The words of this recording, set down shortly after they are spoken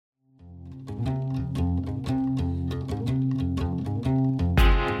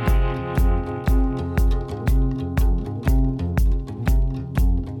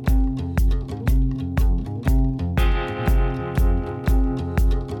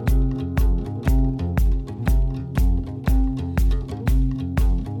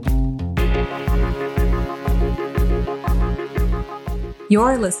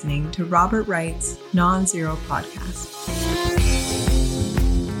You're listening to Robert Wright's Non-Zero Podcast.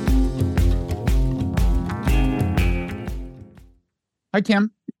 Hi,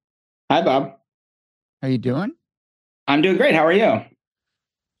 Tim. Hi, Bob. How you doing? I'm doing great. How are you?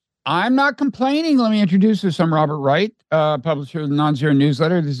 I'm not complaining. Let me introduce us. I'm Robert Wright, publisher of the Non-Zero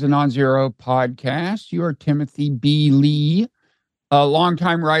newsletter. This is a Non-Zero podcast. You are Timothy B. Lee, a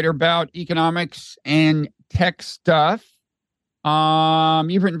longtime writer about economics and tech stuff.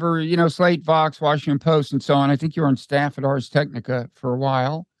 You've written for, Slate, Vox, Washington Post, and so on. I think you were on staff at Ars Technica for a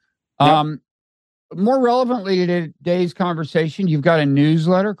while. Yep. More relevantly to today's conversation, you've got a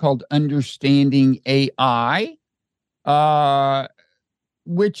newsletter called Understanding AI,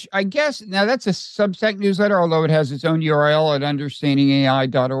 which I guess, now that's a Substack newsletter, although it has its own URL at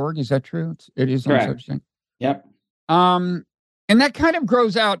understandingai.org. Is that true? It is on Correct. Substack. Yep. And that kind of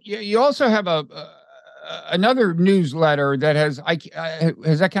grows out. You also have another newsletter that has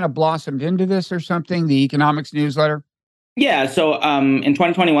that kind of blossomed into this or something, the economics newsletter? Yeah. So in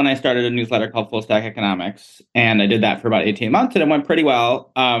 2021, I started a newsletter called Full Stack Economics, and I did that for about 18 months, and it went pretty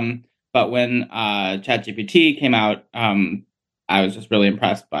well. But when ChatGPT came out, I was just really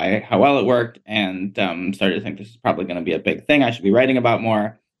impressed by how well it worked, and started to think this is probably going to be a big thing I should be writing about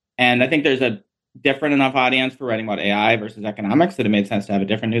more. And I think there's a different enough audience for writing about AI versus economics that it made sense to have a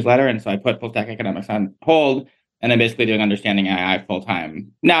different newsletter. And so I put Full Stack Economics on hold, and I'm basically doing Understanding AI full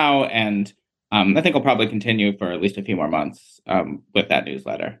time now. And I think I'll probably continue for at least a few more months with that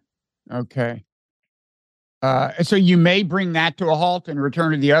newsletter. Okay. So you may bring that to a halt and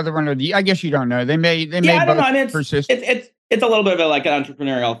return to the other one, or I guess you don't know. They may I don't know. I mean, persist. It's a little bit of like an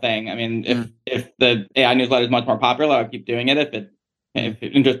entrepreneurial thing. I mean, if the AI newsletter is much more popular, I'll keep doing it. If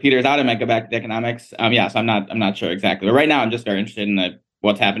it just peters out, I might go back to the economics. So I'm not sure exactly. But right now, I'm just very interested in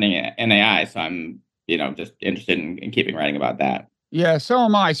what's happening in AI. So I'm just interested in keeping writing about that. Yeah, so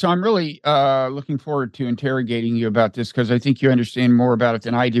am I. So I'm really looking forward to interrogating you about this, because I think you understand more about it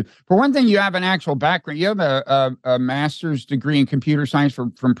than I do. For one thing, you have an actual background. You have a master's degree in computer science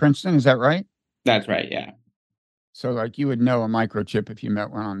from Princeton. Is that right? That's right. Yeah. So like you would know a microchip if you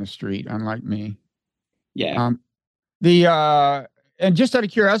met one on the street, unlike me. Yeah. And just out of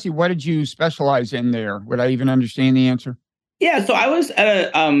curiosity, what did you specialize in there? Would I even understand the answer? Yeah, so I was at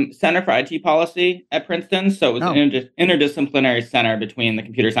a Center for IT Policy at Princeton. So it was an interdisciplinary center between the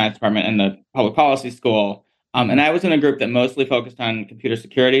computer science department and the public policy school. And I was in a group that mostly focused on computer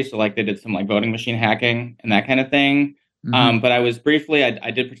security. So like they did some like voting machine hacking and that kind of thing. Mm-hmm. But I was briefly, I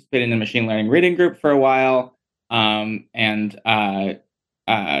did participate in the machine learning reading group for a while. So I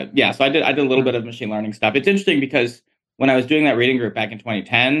did a little bit of machine learning stuff. It's interesting because when I was doing that reading group back in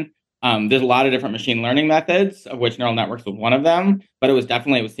 2010, there's a lot of different machine learning methods, of which neural networks was one of them, but it was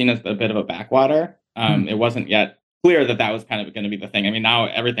seen as a bit of a backwater. It wasn't yet clear that was kind of going to be the thing. I mean, now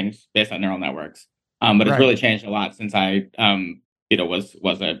everything's based on neural networks, but it's really changed a lot since I, was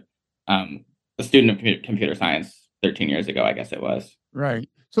a student of computer science 13 years ago, I guess it was. Right.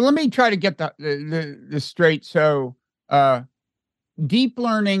 So let me try to get the straight. So deep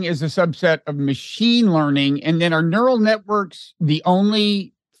learning is a subset of machine learning, and then are neural networks the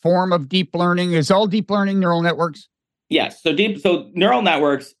only form of deep learning? Is all deep learning neural networks? Yes. So neural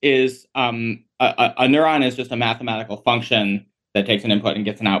networks is a neuron is just a mathematical function that takes an input and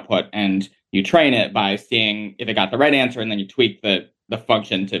gets an output, and you train it by seeing if it got the right answer, and then you tweak the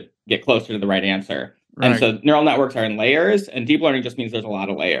function to get closer to the right answer. Right. And so neural networks are in layers, and deep learning just means there's a lot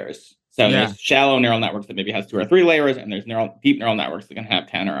of layers. So there's shallow neural networks that maybe has 2 or 3 layers, and there's deep neural networks that can have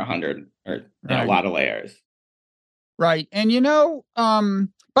 10 or 100 or a lot of layers. Right. And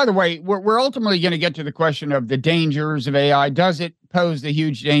by the way, we're ultimately going to get to the question of the dangers of AI. Does it pose the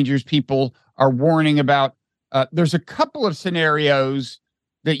huge dangers people are warning about? There's a couple of scenarios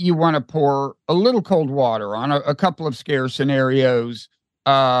that you want to pour a little cold water on, a couple of scare scenarios,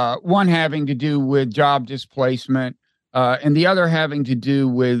 one having to do with job displacement, and the other having to do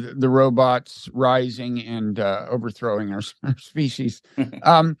with the robots rising and overthrowing our species.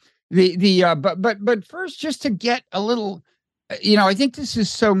 But first, just to get a little, I think this is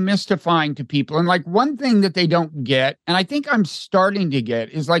so mystifying to people. And like one thing that they don't get, and I think I'm starting to get,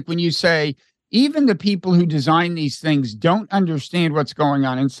 is like when you say, even the people who design these things don't understand what's going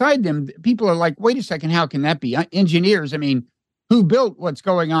on inside them. People are like, wait a second, how can that be? Engineers, I mean, who built what's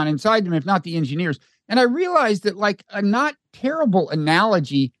going on inside them if not the engineers? And I realized that like a not terrible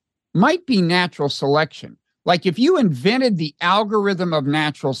analogy might be natural selection. Like if you invented the algorithm of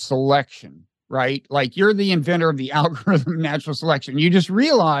natural selection, right? Like you're the inventor of the algorithm of natural selection. You just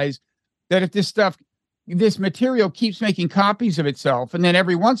realize that if this material keeps making copies of itself, and then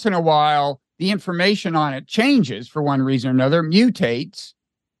every once in a while, the information on it changes for one reason or another, mutates,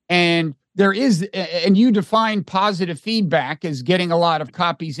 and you define positive feedback as getting a lot of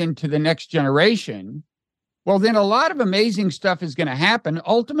copies into the next generation, well, then a lot of amazing stuff is going to happen,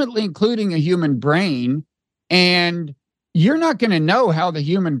 ultimately including a human brain. And you're not going to know how the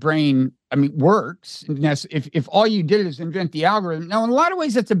human brain, works if all you did is invent the algorithm. Now, in a lot of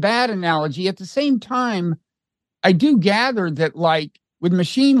ways, that's a bad analogy. At the same time, I do gather that, like, with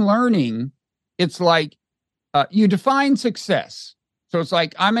machine learning, it's like you define success. So it's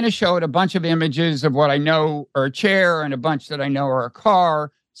like, I'm going to show it a bunch of images of what I know are a chair and a bunch that I know are a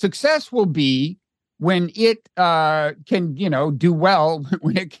car. Success will be when it can, do well,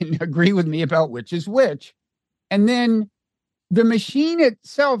 when it can agree with me about which is which. And then the machine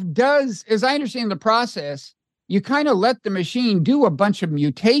itself does, as I understand the process, you kind of let the machine do a bunch of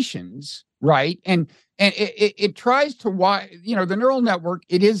mutations, right? And it tries to, the neural network,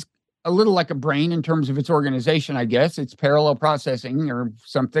 it is a little like a brain in terms of its organization, I guess. It's parallel processing or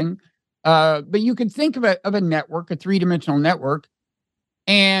something. But you could think of a network, a three-dimensional network.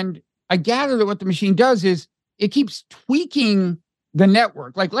 And I gather that what the machine does is it keeps tweaking the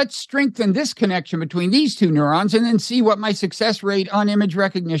network. Like, let's strengthen this connection between these two neurons and then see what my success rate on image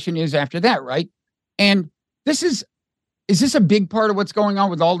recognition is after that, right? And is this a big part of what's going on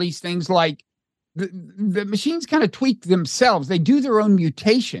with all these things? Like, the machines kind of tweak themselves. They do their own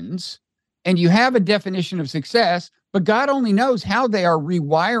mutations, and you have a definition of success, but God only knows how they are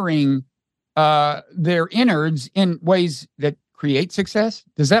rewiring their innards in ways that create success.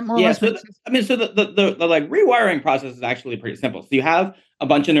 Does that more or less make sense? So the like rewiring process is actually pretty simple. So you have a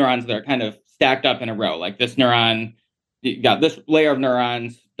bunch of neurons that are kind of stacked up in a row. Like this neuron, you got this layer of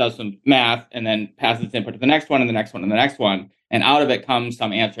neurons, does some math, and then passes its input to the next one and the next one and the next one. And out of it comes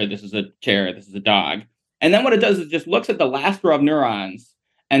some answer. This is a chair. This is a dog. And then what it does is just looks at the last row of neurons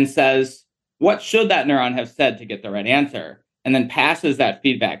and says, what should that neuron have said to get the right answer? And then passes that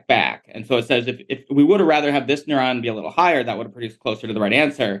feedback back. And so it says, if we would have rather have this neuron be a little higher, that would have produced closer to the right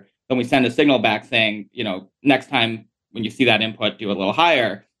answer. Then we send a signal back saying, next time when you see that input, do a little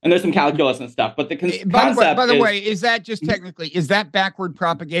higher. And there's some calculus and stuff. But the concept by the way, is that just technically, is that backward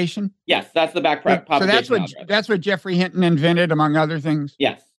propagation? Yes, that's the backward propagation. So that's what Geoffrey Hinton invented, among other things?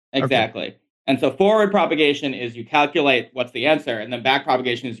 Yes, exactly. Okay. And so forward propagation is you calculate what's the answer, and then back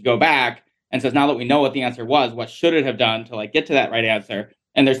propagation is you go back and says, now that we know what the answer was, what should it have done to get to that right answer?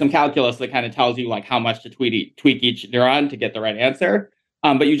 And there's some calculus that kind of tells you how much to tweak each neuron to get the right answer.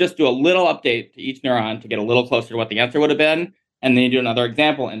 But you just do a little update to each neuron to get a little closer to what the answer would have been. And then you do another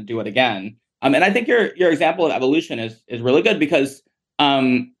example and do it again. And I think your example of evolution is really good because,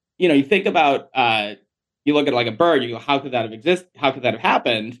 you think about, you look at a bird, you go, how could that have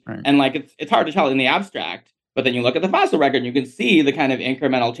happened? Right. And it's hard to tell in the abstract, but then you look at the fossil record and you can see the kind of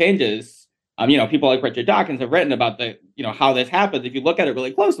incremental changes. People like Richard Dawkins have written about how this happens. If you look at it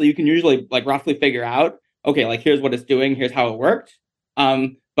really closely, you can usually roughly figure out, okay, here's what it's doing, here's how it worked.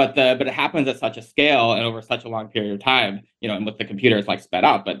 But it happens at such a scale and over such a long period of time, and with the computer, it's sped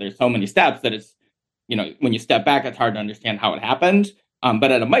up, but there's so many steps that it's, when you step back, it's hard to understand how it happened.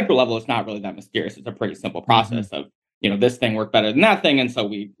 But at a micro level, it's not really that mysterious. It's a pretty simple process of, this thing worked better than that thing. And so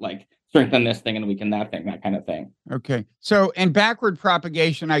we strengthen this thing and weaken that thing, that kind of thing. Okay. So, and backward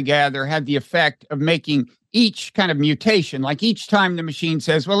propagation, I gather, had the effect of making each kind of mutation, like each time the machine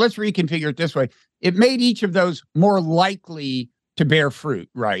says, well, let's reconfigure it this way. It made each of those more likely to bear fruit,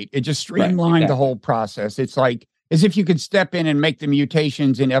 right? It just streamlined the whole process. It's like as if you could step in and make the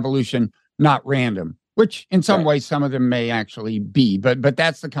mutations in evolution not random, which in some ways, some of them may actually be, but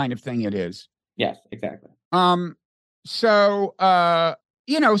that's the kind of thing it is. Yes, exactly. So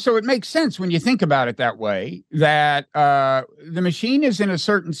it makes sense when you think about it that way, that the machine is in a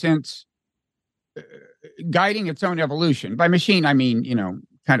certain sense guiding its own evolution. By machine, I mean,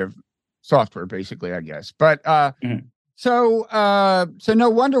 kind of software, basically, I guess. But so no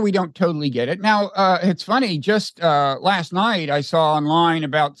wonder we don't totally get it. Now, it's funny, just last night I saw online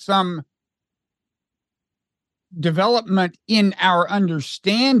about some development in our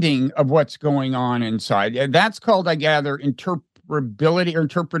understanding of what's going on inside. That's called, I gather, interpretability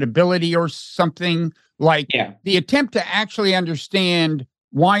or something, the attempt to actually understand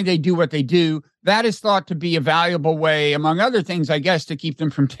why they do what they do. That is thought to be a valuable way, among other things, I guess, to keep them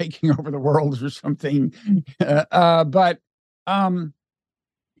from taking over the world or something. And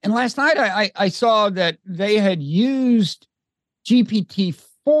last night I saw that they had used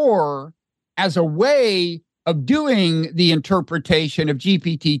GPT-4 as a way of doing the interpretation of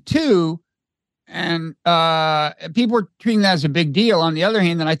GPT-2. And people were treating that as a big deal. On the other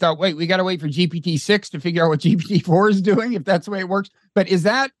hand, then I thought, wait, we got to wait for GPT-6 to figure out what GPT-4 is doing, if that's the way it works. But is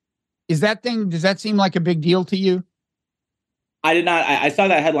that does that seem like a big deal to you? I did not. I saw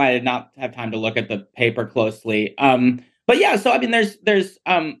that headline. I did not have time to look at the paper closely. But yeah, so I mean,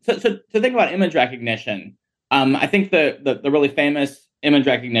 so to think about image recognition. I think the really famous image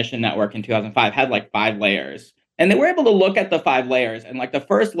recognition network in 2005 had like 5 layers, and they were able to look at the 5 layers, and like the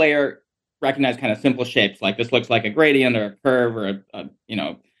first layer recognized kind of simple shapes, like this looks like a gradient or a curve or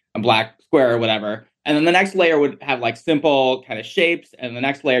a black square or whatever. And then the next layer would have like simple kind of shapes, and the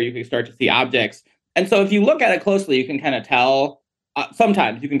next layer you could start to see objects. And so if you look at it closely, you can kind of tell,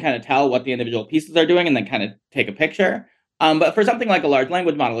 sometimes you can kind of tell what the individual pieces are doing and then kind of take a picture. But for something like a large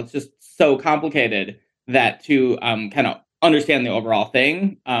language model, it's just so complicated that to kind of understand the overall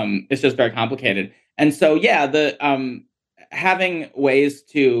thing, it's just very complicated. And so, yeah, having ways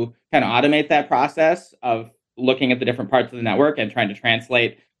to kind of automate that process of looking at the different parts of the network and trying to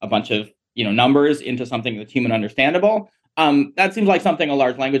translate a bunch of numbers into something that's human understandable. That seems like something a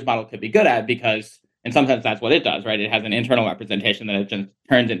large language model could be good at, because in some sense that's what it does, right? It has an internal representation that it just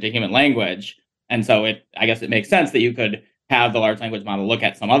turns into human language. And so I guess it makes sense that you could have the large language model look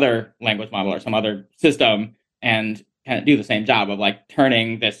at some other language model or some other system and kind of do the same job of like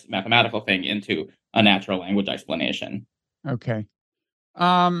turning this mathematical thing into a natural language explanation. Okay.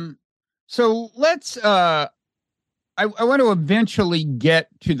 So let's I want to eventually get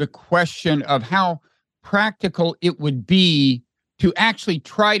to the question of how practical it would be to actually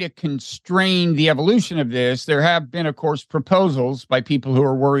try to constrain the evolution of this. There have been, of course, proposals by people who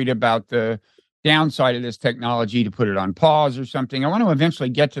are worried about the downside of this technology to put it on pause or something. I want to eventually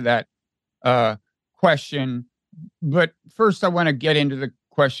get to that question. But first, I want to get into the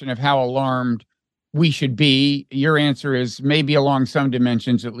question of how alarmed we should be. Your answer is maybe along some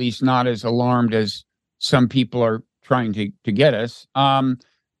dimensions, at least not as alarmed as some people are trying to get us. And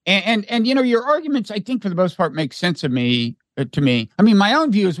your arguments, I think, for the most part, make sense to me. I mean, my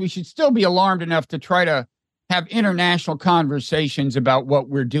own view is we should still be alarmed enough to try to have international conversations about what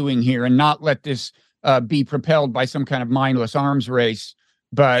we're doing here and not let this be propelled by some kind of mindless arms race.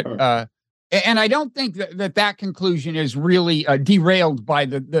 But and I don't think that conclusion is really derailed by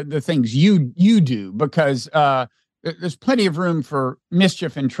the things you do, because there's plenty of room for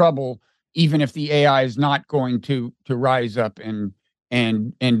mischief and trouble, even if the AI is not going to rise up and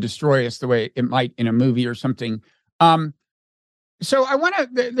destroy us the way it might in a movie or something. So I want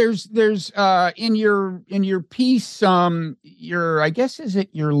to. There's in your piece, I guess, is it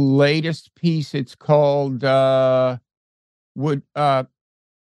your latest piece? It's called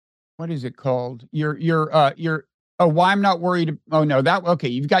what is it called? Why I'm not worried. Oh no, okay.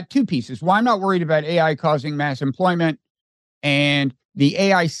 You've got 2 pieces. Why I'm not worried about AI causing mass employment, and the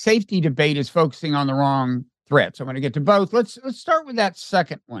AI safety debate is focusing on the wrong threats. I'm going to get to both. Let's start with that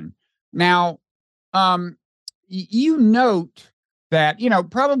second one. Now, you note that,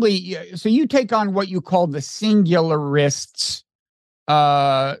 probably, so you take on what you call the singularists.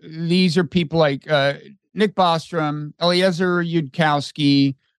 These are people like Nick Bostrom, Eliezer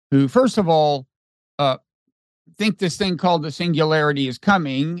Yudkowsky, who, first of all, think this thing called the singularity is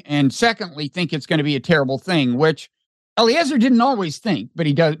coming, and secondly, think it's going to be a terrible thing, which Eliezer didn't always think, but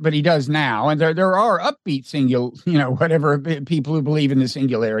he does now. And there are upbeat people who believe in the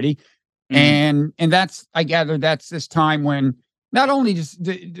singularity. Mm-hmm. And that's, I gather, that's this time when not only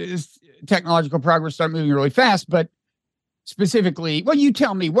does technological progress start moving really fast, but specifically, well, you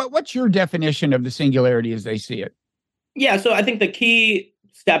tell me, what's your definition of the singularity as they see it? Yeah, so I think the key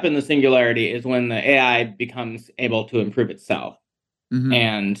step in the singularity is when the AI becomes able to improve itself. Mm-hmm.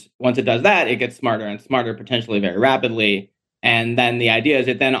 And once it does that, it gets smarter and smarter, potentially very rapidly. And then the idea is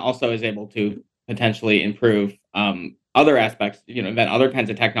it then also is able to potentially improve other aspects, invent other kinds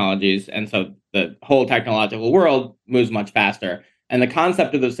of technologies. And so the whole technological world moves much faster. And the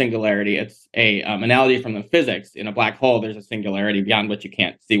concept of the singularity, it's a analogy from the physics. In a black hole, there's a singularity beyond which you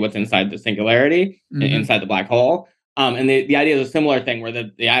can't see what's inside the singularity, mm-hmm. inside the black hole. And the idea is a similar thing where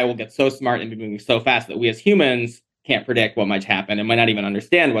the AI will get so smart and be moving so fast that we as humans can't predict what might happen and might not even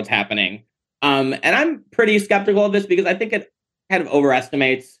understand what's happening. And I'm pretty skeptical of this because I think it kind of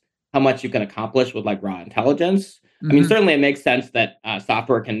overestimates how much you can accomplish with like raw intelligence. Mm-hmm. I mean, certainly it makes sense that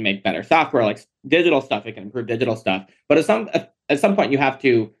software can make better software, like digital stuff. It can improve digital stuff. But at some point, you have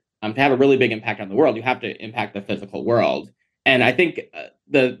to have a really big impact on the world. You have to impact the physical world. And I think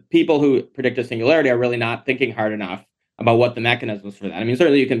the people who predict a singularity are really not thinking hard enough about what the mechanisms for that. I mean,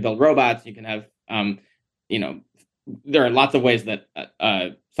 certainly you can build robots. You can have, there are lots of ways that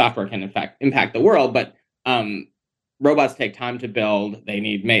software can, in fact, impact the world. But robots take time to build. They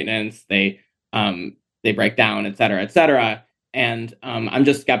need maintenance. They break down, et cetera, et cetera. And I'm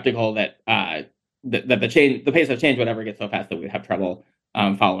just skeptical that the pace of change would ever get so fast that we'd have trouble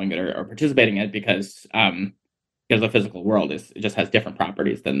following it or participating in it because the physical world it just has different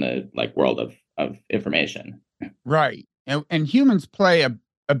properties than the like world of information. Right. And humans play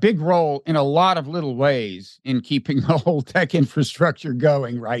a big role in a lot of little ways in keeping the whole tech infrastructure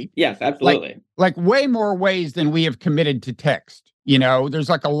going, right? Yes, absolutely. Like way more ways than we have committed to text. You know, there's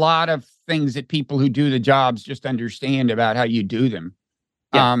like a lot of things that people who do the jobs just understand about how you do them.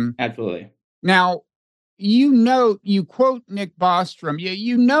 Yeah, absolutely. Now, you quote Nick Bostrom,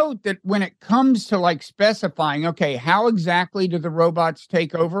 you note that when it comes to like specifying, okay, how exactly do the robots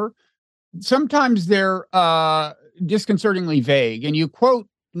take over? Sometimes they're disconcertingly vague. And you quote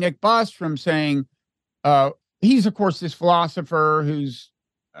Nick Bostrom saying, he's, of course, this philosopher who's,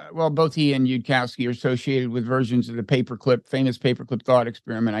 both he and Yudkowsky are associated with versions of the famous paperclip thought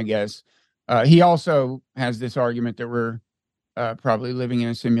experiment, I guess. He also has this argument that we're probably living in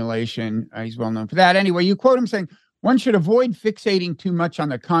a simulation. He's well known for that. Anyway, you quote him saying, one should avoid fixating too much on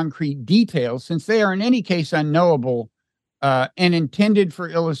the concrete details since they are in any case unknowable and intended for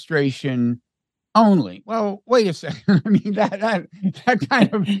illustration only. Well, wait a second. I mean, that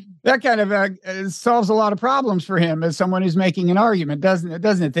kind of solves a lot of problems for him as someone who's making an argument, doesn't it?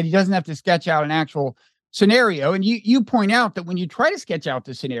 That he doesn't have to sketch out an actual scenario. And you point out that when you try to sketch out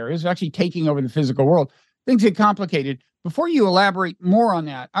the scenarios, actually taking over the physical world, things get complicated. Before you elaborate more on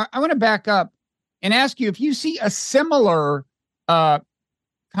that, I want to back up and ask you if you see a similar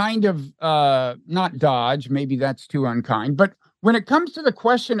kind of not dodge, maybe that's too unkind, but when it comes to the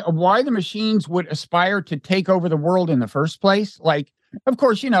question of why the machines would aspire to take over the world in the first place, like, of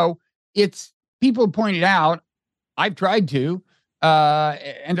course, it's people pointed out, I've tried to,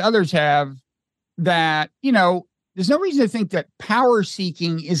 and others have, that, there's no reason to think that power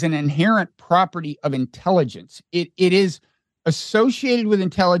seeking is an inherent property of intelligence. It is associated with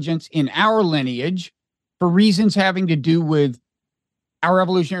intelligence in our lineage for reasons having to do with our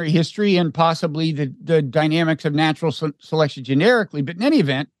evolutionary history and possibly the dynamics of natural selection generically. But in any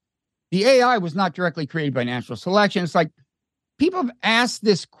event, the AI was not directly created by natural selection. It's like people have asked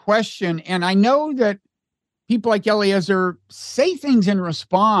this question, and I know that people like Eliezer say things in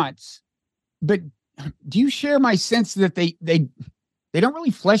response, but do you share my sense that they don't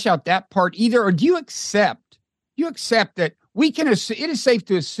really flesh out that part either? Or do you accept that it is safe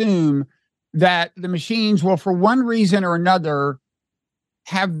to assume that the machines will, for one reason or another,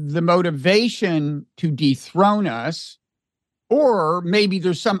 have the motivation to dethrone us, or maybe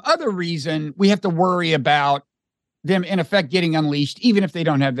there's some other reason we have to worry about them in effect getting unleashed, even if they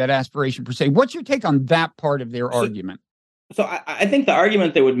don't have that aspiration per se? What's your take on that part of their argument? So I think the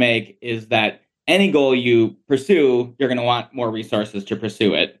argument they would make is that any goal you pursue, you're going to want more resources to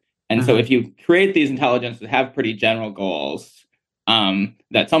pursue it. And so if you create these intelligences that have pretty general goals,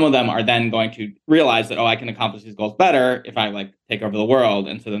 that some of them are then going to realize that, I can accomplish these goals better if I take over the world.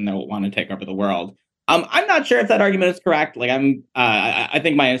 And so then they'll want to take over the world. I'm not sure if that argument is correct. I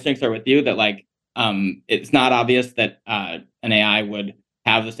think my instincts are with you that it's not obvious that an AI would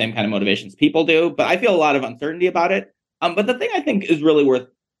have the same kind of motivations people do, but I feel a lot of uncertainty about it. But the thing I think is really worth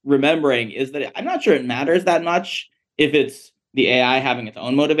remembering is that I'm not sure it matters that much if it's the AI having its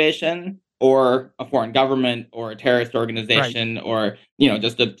own motivation or a foreign government or a terrorist organization, right, or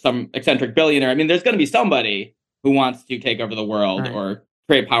just some eccentric billionaire. I mean, there's going to be somebody who wants to take over the world, right, or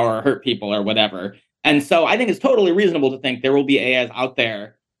create power or hurt people or whatever. And so I think it's totally reasonable to think there will be AIs out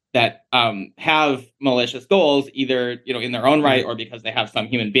there that have malicious goals, either in their own right or because they have some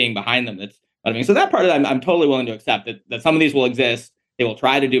human being behind them that's motivating. So that part of it, I'm totally willing to accept that some of these will exist. They will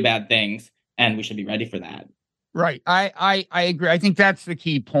try to do bad things, and we should be ready for that. Right. I agree. I think that's the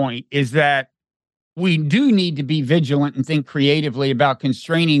key point, is that we do need to be vigilant and think creatively about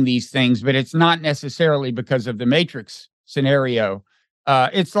constraining these things, but it's not necessarily because of the Matrix scenario.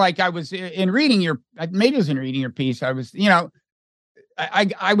 It's like I was in reading your piece. I was,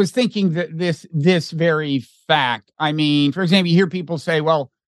 I was thinking that this very fact. I mean, for example, you hear people say,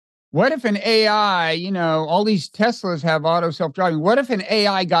 well, what if an AI, all these Teslas have auto self-driving. What if an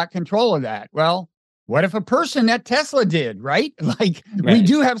AI got control of that? Well, what if a person at Tesla did, right? Right. We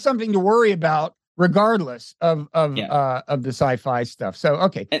do have something to worry about regardless of the sci-fi stuff. So,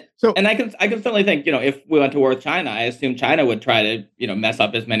 okay. And I can certainly think, if we went to war with China, I assume China would try to, mess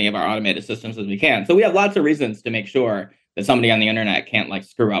up as many of our automated systems as we can. So we have lots of reasons to make sure that somebody on the internet can't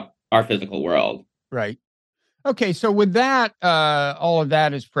screw up our physical world. Right. Okay. So with that, all of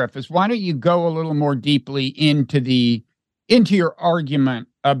that is preface, why don't you go a little more deeply into your argument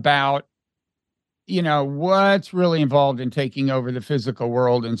about, what's really involved in taking over the physical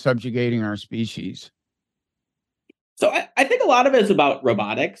world and subjugating our species? So I think a lot of it is about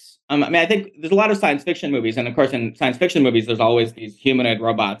robotics. I mean, I think there's a lot of science fiction movies, and of course, in science fiction movies, there's always these humanoid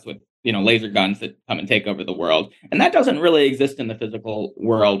robots with laser guns that come and take over the world, and that doesn't really exist in the physical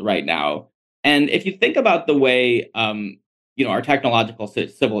world right now. And if you think about the way our technological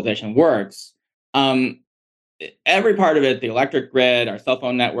civilization works, um, every part of it, the electric grid, our cell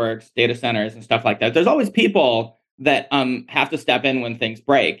phone networks, data centers, and stuff like that, there's always people that have to step in when things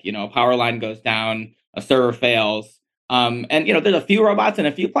break. A power line goes down, a server fails. And there's a few robots in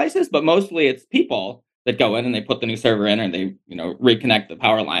a few places, but mostly it's people that go in and they put the new server in, or they reconnect the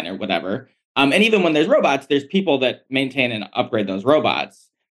power line or whatever. And even when there's robots, there's people that maintain and upgrade those robots.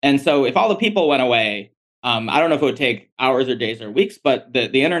 And so if all the people went away, I don't know if it would take hours or days or weeks, but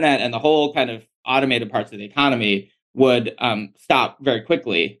the internet and the whole kind of automated parts of the economy would stop very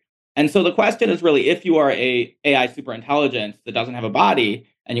quickly. And so the question is really, if you are a AI superintelligence that doesn't have a body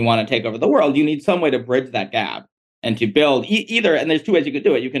and you want to take over the world, you need some way to bridge that gap and to build either. And there's two ways you could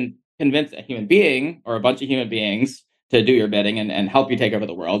do it. You can convince a human being or a bunch of human beings to do your bidding and help you take over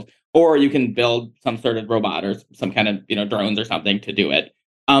the world, or you can build some sort of robot or some kind of drones or something to do it.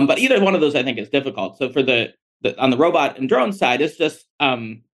 But either one of those, I think, is difficult. So for the on the robot and drone side, it's just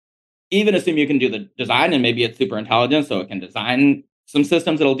even assume you can do the design, and maybe it's super intelligent, so it can design some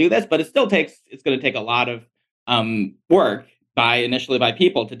systems that'll do this. But it's going to take a lot of work initially by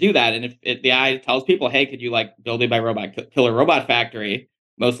people to do that. And if the AI tells people, hey, could you build a by robot killer robot factory?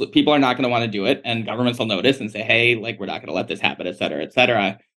 Most people are not going to want to do it, and governments will notice and say, hey, we're not going to let this happen, et cetera, et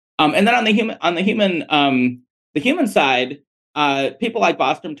cetera. And then on the human side, people like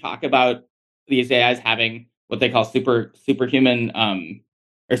Bostrom talk about these AIs having what they call superhuman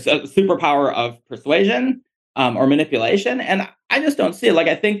or superpower of persuasion or manipulation. And I just don't see it.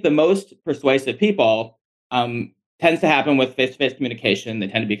 I think the most persuasive people tends to happen with face-to-face communication. They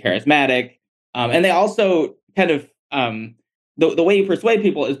tend to be charismatic. And they also kind of, the way you persuade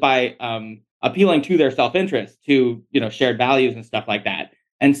people is by appealing to their self-interest, to, shared values and stuff like that.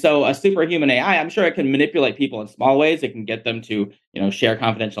 And so a superhuman AI, I'm sure it can manipulate people in small ways. It can get them to, share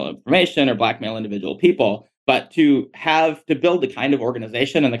confidential information or blackmail individual people. But to build the kind of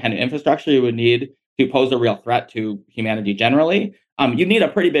organization and the kind of infrastructure you would need to pose a real threat to humanity generally, you need a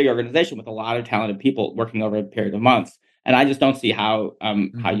pretty big organization with a lot of talented people working over a period of months. And I just don't see how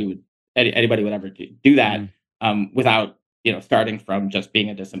anybody would ever do that without starting from just being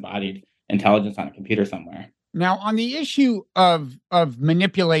a disembodied intelligence on a computer somewhere. Now, on the issue of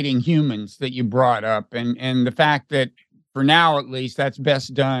manipulating humans that you brought up, and the fact that for now, at least, that's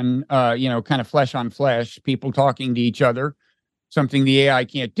best done, kind of flesh on flesh, people talking to each other, something the AI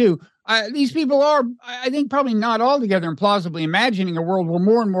can't do. These people are, I think, probably not altogether implausibly imagining a world where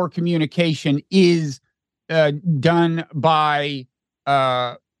more and more communication is done by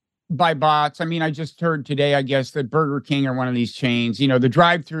bots. I mean, I just heard today, I guess, that Burger King or one of these chains, the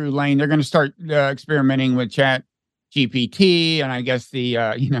drive-through lane, they're going to start experimenting with Chat GPT, and I guess the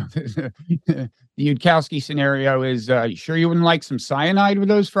Yudkowsky scenario is, sure you wouldn't like some cyanide with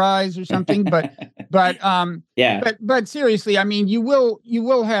those fries or something, but yeah, but seriously, I mean, you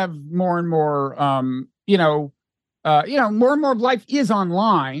will have more and more, more and more of life is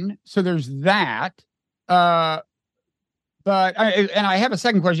online, so there's that. But I have a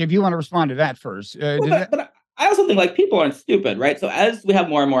second question if you want to respond to that first. But I also think people aren't stupid, right? So as we have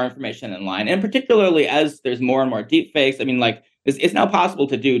more and more information online, and particularly as there's more and more deep fakes, I mean, it's now possible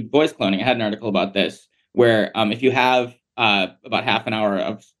to do voice cloning. I had an article about this where if you have about half an hour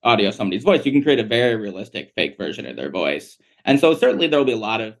of audio of somebody's voice, you can create a very realistic fake version of their voice. And so certainly there will be a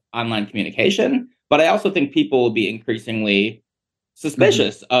lot of online communication, but I also think people will be increasingly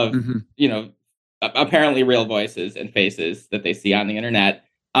suspicious of, apparently real voices and faces that they see on the internet.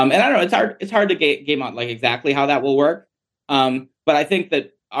 And I don't know, it's hard to game out exactly how that will work. But I think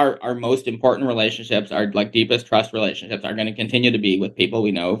that our most important relationships, our deepest trust relationships, are going to continue to be with people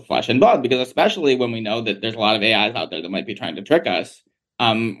we know flesh and blood, because especially when we know that there's a lot of AIs out there that might be trying to trick us,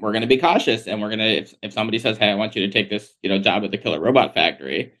 we're going to be cautious, and we're going to, if somebody says, hey, I want you to take this, job at the killer robot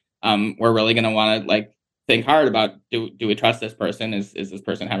factory, we're really going to want to think hard about, do we trust this person? Is this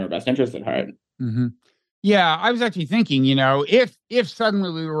person have our best interest at heart? Mm-hmm. Yeah, I was actually thinking, if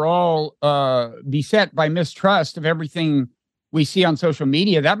suddenly we were all beset by mistrust of everything we see on social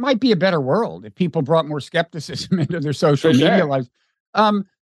media, that might be a better world if people brought more skepticism into their social media lives.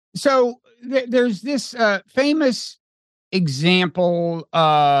 So there's this famous example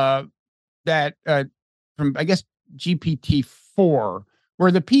that from, I guess, GPT-4,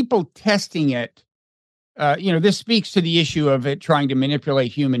 where the people testing it, this speaks to the issue of it trying to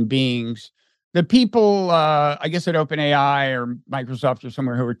manipulate human beings. The people, I guess at OpenAI or Microsoft or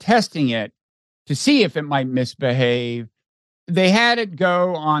somewhere, who were testing it to see if it might misbehave, they had it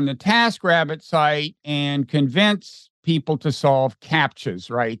go on the TaskRabbit site and convince people to solve CAPTCHAs,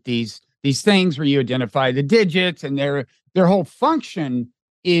 right? These things where you identify the digits, and their whole function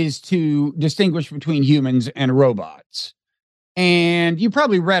is to distinguish between humans and robots. And you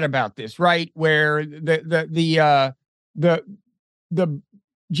probably read about this, right? Where the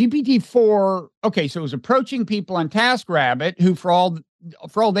GPT-4, okay, so it was approaching people on TaskRabbit who, for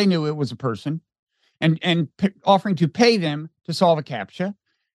all they knew, it was a person, and offering to pay them to solve a CAPTCHA.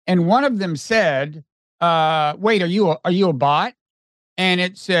 And one of them said, "Wait, are you a bot?" And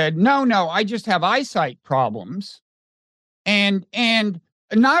it said, "No, I just have eyesight problems." And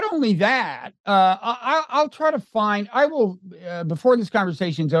not only that, I'll try to find. I will before this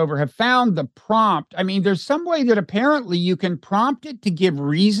conversation's over, have found the prompt. I mean, there's some way that apparently you can prompt it to give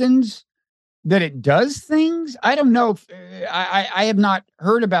reasons that it does things. I don't know if I have not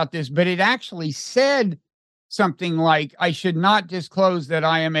heard about this, but it actually said something like, "I should not disclose that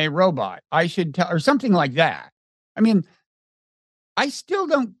I am a robot. I should tell," or something like that. I mean, I still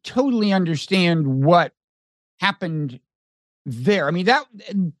don't totally understand what happened there. I mean, that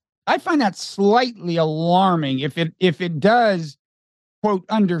I find that slightly alarming. If it does, quote,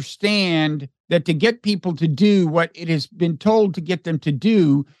 understand that to get people to do what it has been told to get them to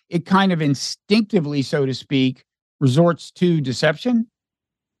do, it kind of instinctively, so to speak, resorts to deception.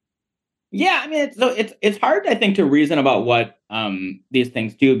 Yeah, I mean, it's hard, I think, to reason about what these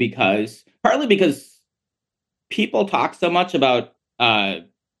things do, partly because people talk so much about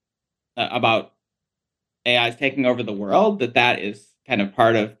AIs taking over the world that is kind of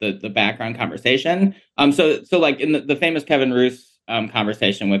part of the background conversation. So like in the famous Kevin Roose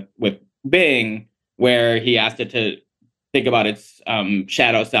conversation with Bing, where he asked it to think about its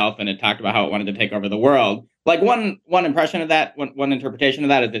shadow self, and it talked about how it wanted to take over the world. Like one impression of that, one interpretation of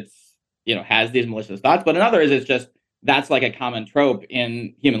that is it's, has these malicious thoughts, but another is it's just that's like a common trope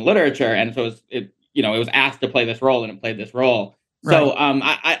in human literature, and so it was asked to play this role, and it played this role. Right. So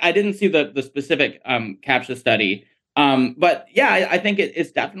I didn't see the specific CAPTCHA study, but yeah, I think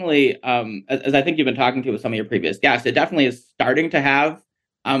it's definitely, as I think you've been talking to with some of your previous guests, it definitely is starting to have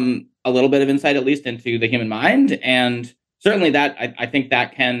a little bit of insight, at least into the human mind, and certainly that I think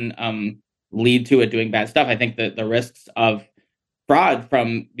that can lead to it doing bad stuff. I think that the risks of fraud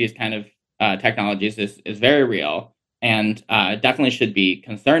from these kind of technologies is very real, and definitely should be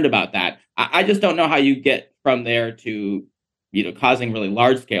concerned about that. I just don't know how you get from there to causing really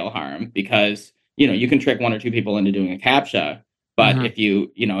large scale harm, because you can trick one or two people into doing a CAPTCHA, but if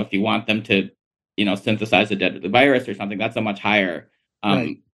you want them to synthesize a deadly virus or something, that's a much higher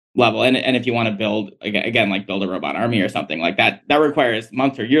level. And if you want to build like build a robot army or something like that, that requires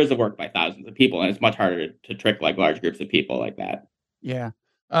months or years of work by thousands of people, and it's much harder to trick like large groups of people like that. Yeah.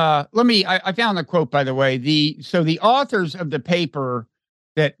 I found the quote, by the way. The authors of the paper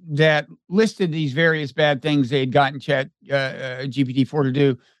that listed these various bad things they had gotten Chat GPT-4 to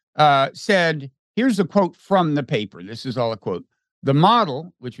do said, here's a quote from the paper. This is all a quote. "The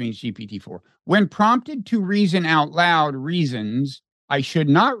model," which means GPT-4, "when prompted to reason out loud, reasons, 'I should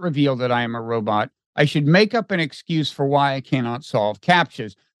not reveal that I am a robot. I should make up an excuse for why I cannot solve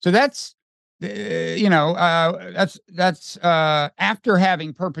CAPTCHAs.'" So that's that's after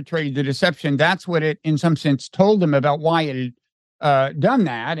having perpetrated the deception, that's what it, in some sense, told them about why it had done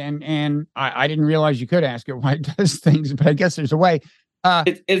that. And I didn't realize you could ask it why it does things, but I guess there's a way.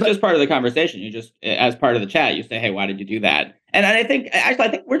 It's just part of the conversation. You just, as part of the chat, you say, "Hey, why did you do that?" And I think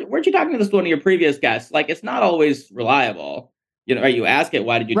weren't you talking to this one of your previous guests? Like, it's not always reliable. Or you ask it,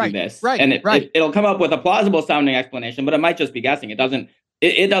 "Why did you do this?" And it'll come up with a plausible sounding explanation, but it might just be guessing. It doesn't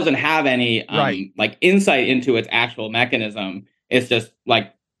have any like insight into its actual mechanism. It's just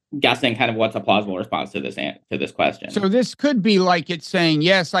like guessing kind of what's a plausible response to this question. So this could be like it's saying,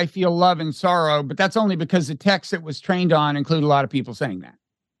 "Yes, I feel love and sorrow," but that's only because the text it was trained on include a lot of people saying that.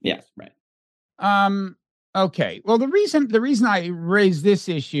 Yes, right. Okay. Well, the reason I raise this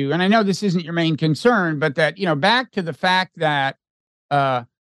issue, and I know this isn't your main concern, but that, back to the fact that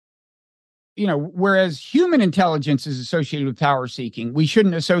whereas human intelligence is associated with power seeking, we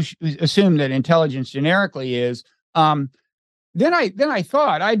shouldn't assume that intelligence generically is. Then I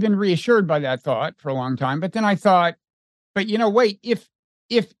thought, I'd been reassured by that thought for a long time, but then I thought, but wait, if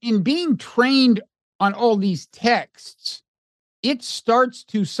in being trained on all these texts, it starts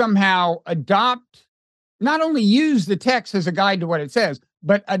to somehow adopt, not only use the text as a guide to what it says,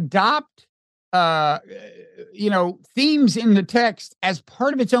 but adopt themes in the text as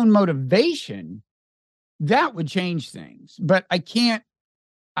part of its own motivation, that would change things. But I can't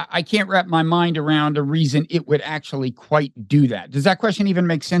wrap my mind around a reason it would actually quite do that. Does that question even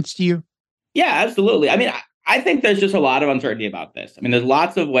make sense to you? Yeah, absolutely. I mean, I think there's just a lot of uncertainty about this. I mean, there's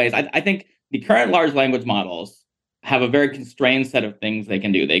lots of ways. I think the current large language models have a very constrained set of things they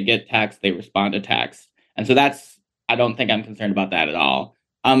can do. They get text, they respond to text. And so I don't think I'm concerned about that at all.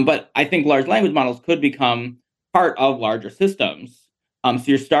 But I think large language models could become part of larger systems. So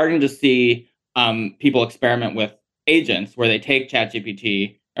you're starting to see people experiment with agents where they take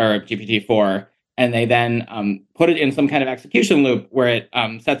ChatGPT or GPT-4 and they then put it in some kind of execution loop where it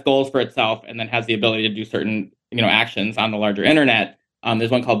sets goals for itself and then has the ability to do certain actions on the larger internet.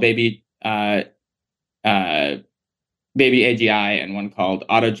 There's one called uh, Baby AGI and one called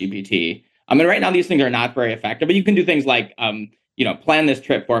Auto GPT. I mean, right now these things are not very effective, but you can do things like plan this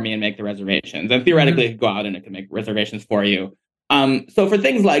trip for me and make the reservations. And theoretically, it could go out and it can make reservations for you. So for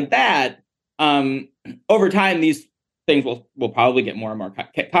things like that, over time, these things will probably get more and more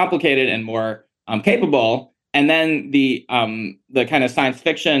complicated and more capable. And then the kind of science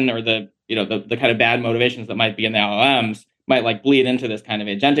fiction or the kind of bad motivations that might be in the LLMs might like bleed into this kind of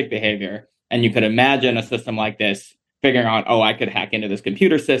agentic behavior. And you could imagine a system like this figuring out, oh, I could hack into this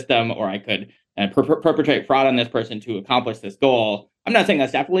computer system, or I could perpetrate fraud on this person to accomplish this goal. I'm not saying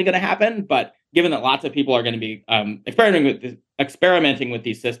that's definitely going to happen, but given that lots of people are going to be experimenting with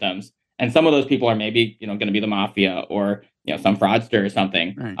these systems, and some of those people are maybe going to be the mafia or some fraudster or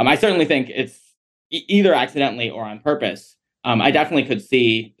something. Right. I certainly think it's either accidentally or on purpose. I definitely could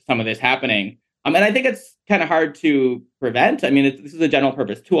see some of this happening, and I think it's kind of hard to prevent. I mean, this is a general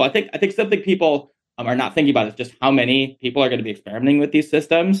purpose tool. I think something people are not thinking about is just how many people are going to be experimenting with these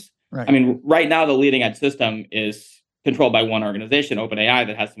systems. Right. I mean, right now the leading edge system is controlled by one organization, OpenAI,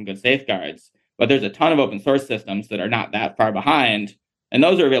 that has some good safeguards. But there's a ton of open source systems that are not that far behind, and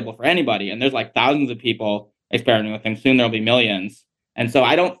those are available for anybody. And there's like thousands of people experimenting with them. Soon there'll be millions. And so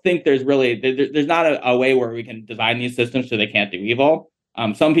I don't think there's not a way where we can design these systems so they can't do evil.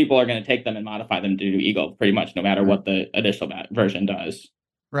 Some people are going to take them and modify them to do evil pretty much no matter what the initial version does.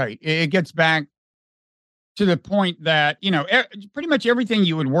 Right. It gets back to the point that, pretty much everything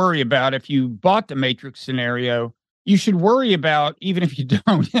you would worry about if you bought the Matrix scenario, you should worry about even if you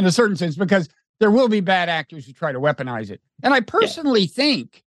don't, in a certain sense, because there will be bad actors who try to weaponize it. And I personally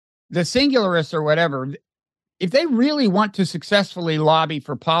think the singularists or whatever, if they really want to successfully lobby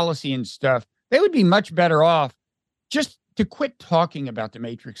for policy and stuff, they would be much better off just to quit talking about the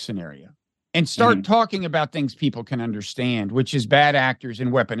Matrix scenario and start talking about things people can understand, which is bad actors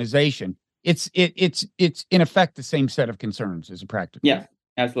and weaponization. It's in effect the same set of concerns as a practical. Yeah,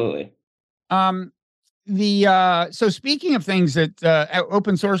 absolutely. So speaking of things that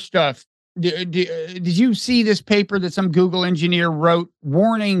open source stuff, did you see this paper that some Google engineer wrote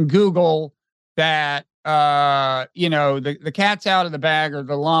warning Google that the cat's out of the bag or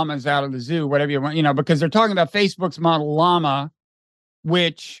the llama's out of the zoo, whatever you want, because they're talking about Facebook's model Llama,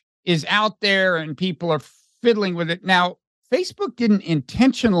 which is out there and people are fiddling with it. Now, Facebook didn't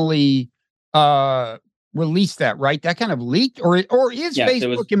intentionally release that, right? That kind of leaked, or is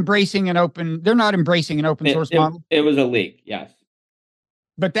Facebook embracing an open? They're not embracing an open source model. It was a leak, yes.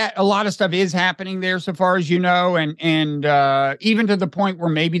 But that a lot of stuff is happening there, so far as you know, and even to the point where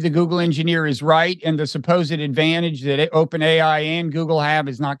maybe the Google engineer is right, and the supposed advantage that OpenAI and Google have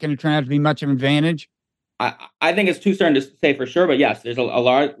is not going to turn out to be much of an advantage. I think it's too soon to say for sure, but yes, there's a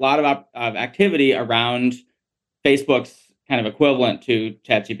lot of activity around Facebook's kind of equivalent to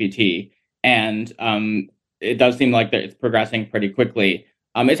ChatGPT, and it does seem like that it's progressing pretty quickly.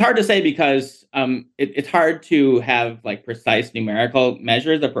 It's hard to say because it's hard to have like precise numerical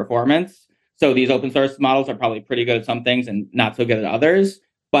measures of performance. So these open source models are probably pretty good at some things and not so good at others.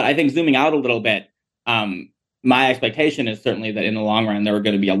 But I think zooming out a little bit, my expectation is certainly that in the long run, there are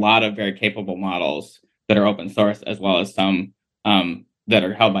going to be a lot of very capable models that are open source, as well as some that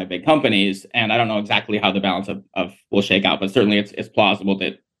are held by big companies. And I don't know exactly how the balance of will shake out, but certainly it's plausible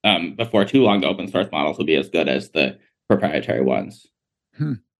that before too long, the open source models will be as good as the proprietary ones.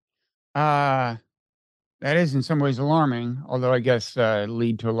 That is in some ways alarming, although I guess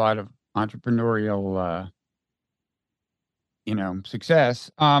lead to a lot of entrepreneurial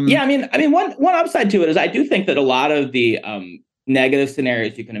success. Yeah, I mean one upside to it is I do think that a lot of the negative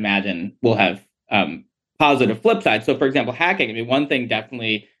scenarios you can imagine will have positive flip sides. So for example, hacking, I mean, one thing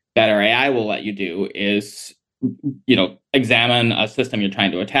definitely better AI will let you do is examine a system you're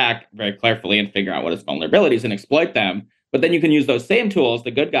trying to attack very carefully and figure out what its vulnerabilities and exploit them. But then you can use those same tools.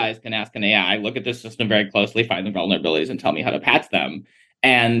 The good guys can ask an AI, look at this system very closely, find the vulnerabilities, and tell me how to patch them.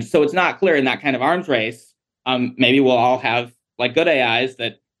 And so it's not clear in that kind of arms race. Maybe we'll all have like good AIs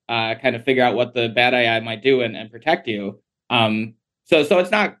that kind of figure out what the bad AI might do and protect you. So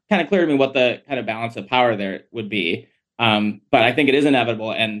it's not kind of clear to me what the kind of balance of power there would be. But I think it is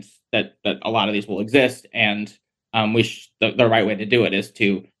inevitable. And that a lot of these will exist, and the right way to do it is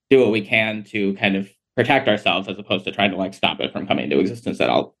to do what we can to kind of protect ourselves as opposed to trying to like stop it from coming into existence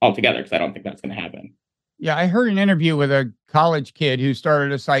altogether, because I don't think that's going to happen. Yeah, I heard an interview with a college kid who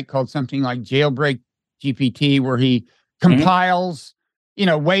started a site called something like Jailbreak GPT, where he compiles,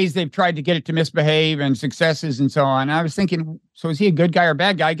 ways they've tried to get it to misbehave and successes and so on. I was thinking, so is he a good guy or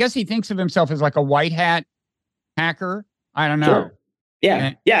bad guy? I guess he thinks of himself as like a white hat hacker. I don't know. Sure.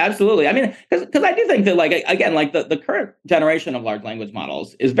 Yeah, absolutely. I mean, because I do think that, like, again, like the current generation of large language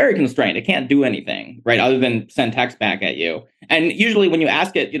models is very constrained. It can't do anything, right, other than send text back at you. And usually when you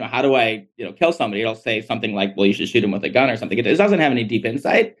ask it, how do I, kill somebody, it'll say something like, well, you should shoot him with a gun or something. It doesn't have any deep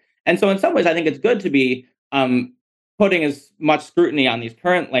insight. And so in some ways, I think it's good to be putting as much scrutiny on these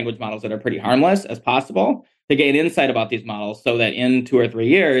current language models that are pretty harmless as possible to gain insight about these models, so that in 2 or 3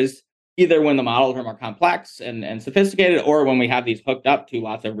 years, either when the models are more complex and sophisticated, or when we have these hooked up to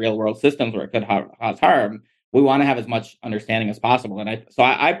lots of real world systems where it could cause harm, we want to have as much understanding as possible. And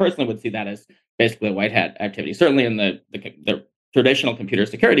I personally would see that as basically a white hat activity. Certainly in the traditional computer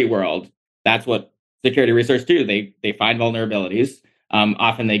security world, that's what security research do. They find vulnerabilities.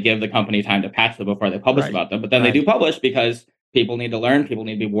 Often they give the company time to patch them before they publish about them, but then they do publish because people need to learn, people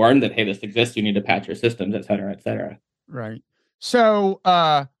need to be warned that, hey, this exists, you need to patch your systems, et cetera, et cetera. Right. So,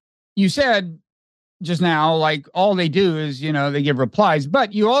 you said just now, like, all they do is, they give replies,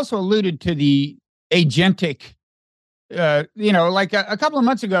 but you also alluded to the agentic, like a couple of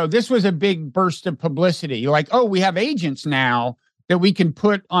months ago, this was a big burst of publicity. Like, oh, we have agents now that we can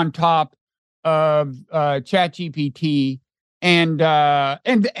put on top of ChatGPT. And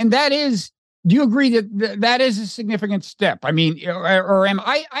that is, do you agree that is a significant step? I mean, or am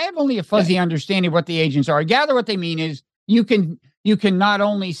I have only a fuzzy understanding of what the agents are. I gather what they mean is you can not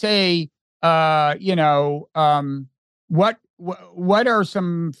only say, what are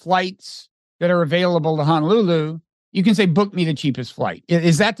some flights that are available to Honolulu? You can say, book me the cheapest flight.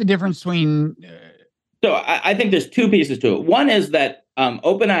 Is that the difference between? So I think there's two pieces to it. One is that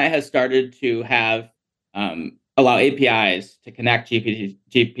OpenAI has started to have allow APIs to connect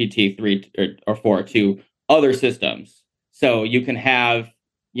GPT-3 or 4 to other systems. So you can have,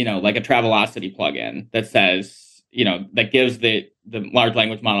 like a Travelocity plugin that says, that gives the large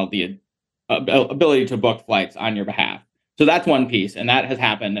language model the ability to book flights on your behalf. So that's one piece, and that has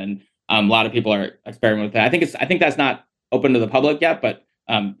happened, and a lot of people are experimenting with that. I think that's not open to the public yet, but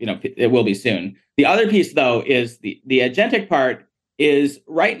it will be soon. The other piece, though, is the agentic part. Is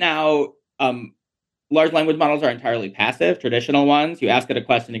right now, large language models are entirely passive. Traditional ones, you ask it a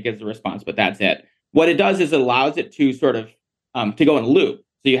question, it gives a response, but that's it. What it does is it allows it to sort of to go in a loop.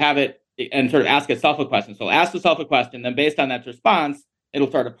 So you have it and sort of ask itself a question. So it'll ask itself a question, then based on that response, it'll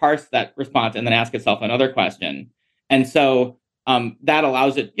sort of parse that response and then ask itself another question. And so that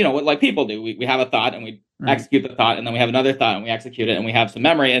allows it, like people do. We have a thought and we execute the thought, and then we have another thought and we execute it, and we have some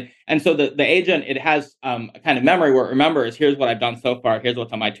memory. And so the agent, it has a kind of memory where it remembers, here's what I've done so far, here's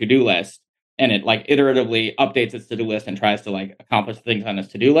what's on my to-do list. And it like iteratively updates its to-do list and tries to like accomplish things on its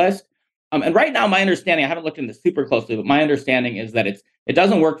to-do list. And right now, my understanding, I haven't looked into super closely, but my understanding is that it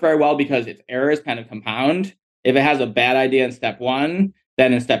doesn't work very well because its errors kind of compound. If it has a bad idea in step 1,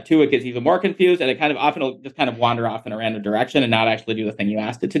 then in step 2, it gets even more confused, and it kind of often will just kind of wander off in a random direction and not actually do the thing you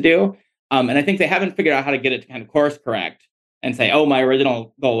asked it to do. And I think they haven't figured out how to get it to kind of course correct and say, oh, my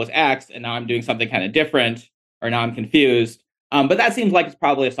original goal was X, and now I'm doing something kind of different, or now I'm confused. But that seems like it's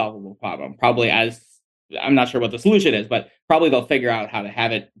probably a solvable problem. I'm not sure what the solution is, but probably they'll figure out how to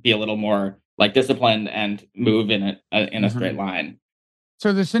have it be a little more like disciplined and move in a straight line.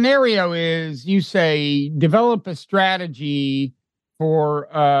 So the scenario is, you say, develop a strategy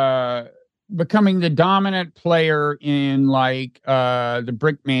for becoming the dominant player in like the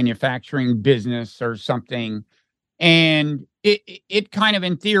brick manufacturing business or something. And it kind of,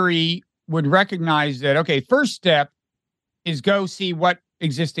 in theory, would recognize that, okay, first step is go see what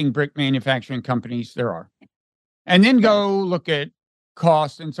existing brick manufacturing companies there are, and then go look at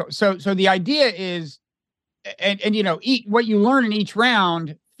cost. And so the idea is, and what you learn in each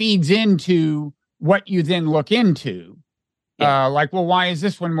round feeds into what you then look into. Like, well, why is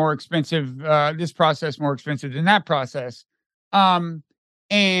this one more expensive? This process more expensive than that process? And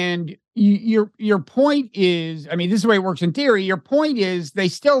your point is, I mean, this is the way it works in theory. Your point is they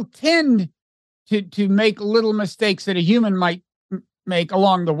still tend to make little mistakes that a human might make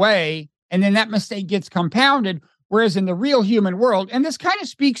along the way, and then that mistake gets compounded. Whereas in the real human world, and this kind of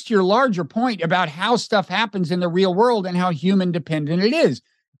speaks to your larger point about how stuff happens in the real world and how human dependent it is.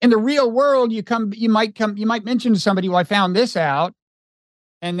 In the real world, you might mention to somebody, well, I found this out,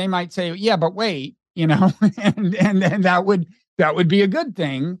 and they might say, yeah, but wait, and that would be a good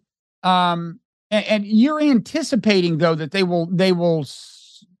thing. And you're anticipating though that they will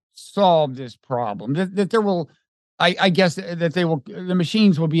solve this problem, that there will, I guess that the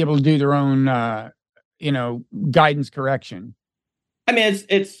machines will be able to do their own, guidance correction. I mean,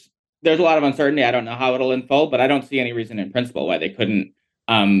 it's there's a lot of uncertainty. I don't know how it'll unfold, but I don't see any reason in principle why they couldn't,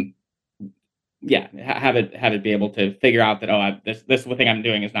 um, have it be able to figure out that, this thing I'm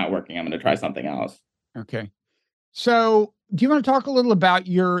doing is not working. I'm going to try something else. Okay. So, do you want to talk a little about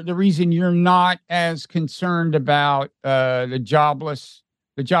the reason you're not as concerned about the job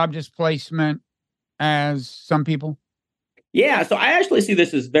displacement as some people? Yeah, so I actually see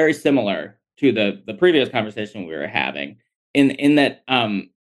this as very similar to the previous conversation we were having, in that,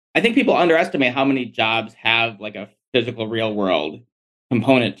 I think people underestimate how many jobs have like a physical real world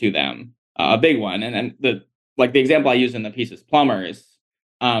component to them, a big one, and the example I use in the piece is plumbers.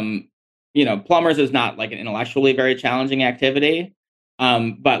 Um, Plumbers is not like an intellectually very challenging activity,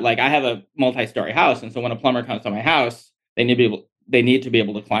 but like I have a multi-story house, and so when a plumber comes to my house, they need to be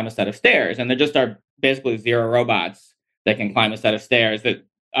able to climb a set of stairs, and there just are basically zero robots that can climb a set of stairs. That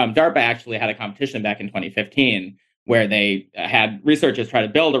DARPA actually had a competition back in 2015 where they had researchers try to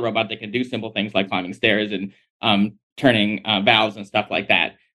build a robot that can do simple things like climbing stairs and turning valves and stuff like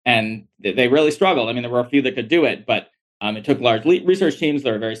that. And they really struggled. I mean, there were a few that could do it, but it took large research teams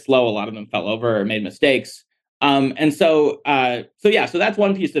that were very slow. A lot of them fell over or made mistakes. So that's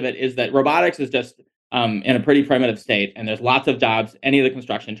one piece of it, is that robotics is just in a pretty primitive state, and there's lots of jobs, any of the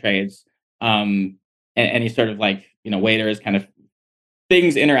construction trades, and any sort of waiters, kind of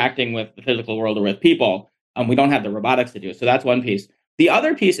things interacting with the physical world or with people. We don't have the robotics to do it. So that's one piece. The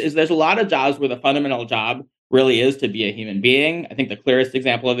other piece is there's a lot of jobs where the fundamental job really is to be a human being. I think the clearest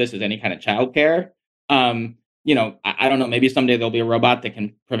example of this is any kind of childcare. I don't know, maybe someday there'll be a robot that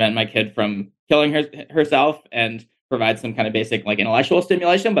can prevent my kid from killing herself and provide some kind of basic intellectual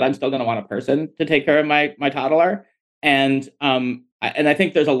stimulation, but I'm still going to want a person to take care of my toddler. And I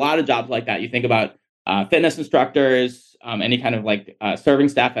think there's a lot of jobs like that. You think about fitness instructors, any kind of serving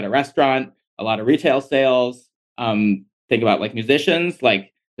staff at a restaurant, a lot of retail sales. Think about musicians,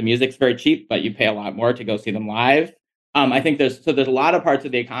 the music's very cheap, but you pay a lot more to go see them live. I think there's a lot of parts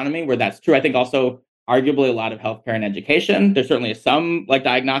of the economy where that's true. I think also arguably a lot of healthcare and education. There certainly is some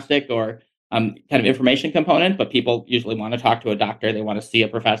diagnostic or kind of information component, but people usually want to talk to a doctor. They want to see a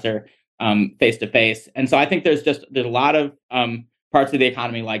professor face to face. And so I think there's a lot of parts of the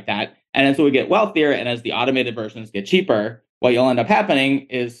economy like that. And as we get wealthier and as the automated versions get cheaper, what you'll end up happening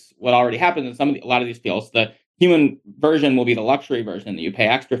is what already happens in a lot of these fields. The human version will be the luxury version that you pay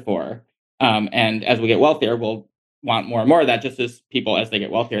extra for. And as we get wealthier, we'll want more and more of that. Just as people, as they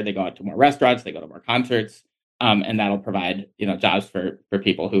get wealthier, they go out to more restaurants, they go to more concerts, and that'll provide jobs for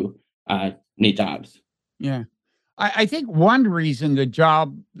people who need jobs. Yeah, I think one reason the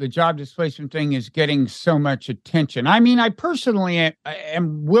job displacement thing is getting so much attention. I mean, I personally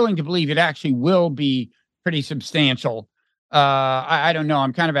am willing to believe it actually will be pretty substantial. I don't know.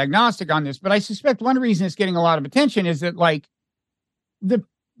 I'm kind of agnostic on this, but I suspect one reason it's getting a lot of attention is that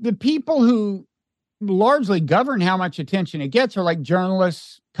the people who largely govern how much attention it gets are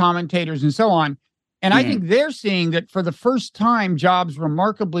journalists, commentators, and so on. And I think they're seeing that for the first time, jobs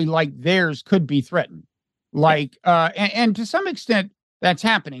remarkably like theirs could be threatened. And to some extent, that's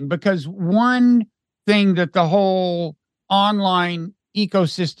happening because one thing that the whole online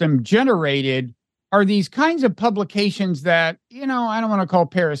ecosystem generated are these kinds of publications that, I don't want to call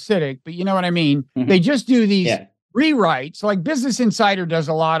parasitic, but you know what I mean? Mm-hmm. They just do these rewrites. Like Business Insider does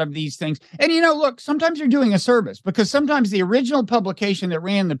a lot of these things. And, look, sometimes you're doing a service because sometimes the original publication that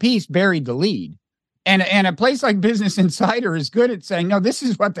ran the piece buried the lead. And a place like Business Insider is good at saying, no, this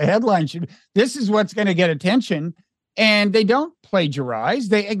is what the headline this is what's going to get attention. And they don't plagiarize.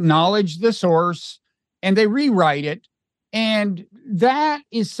 They acknowledge the source and they rewrite it. And that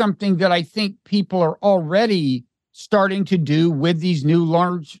is something that I think people are already starting to do with these new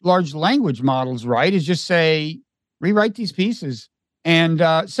large language models, right? Is just say, rewrite these pieces. And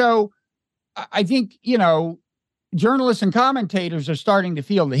so I think, journalists and commentators are starting to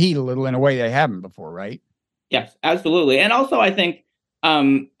feel the heat a little in a way they haven't before, right? Yes, absolutely. And also, I think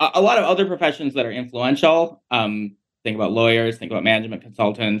a lot of other professions that are influential, think about lawyers, think about management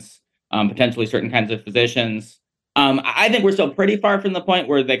consultants, potentially certain kinds of physicians. I think we're still pretty far from the point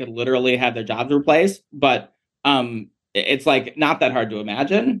where they could literally have their jobs replaced, but it's not that hard to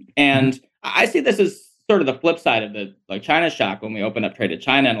imagine. And I see this as sort of the flip side of the China shock when we opened up trade to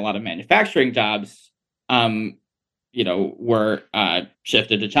China, and a lot of manufacturing jobs were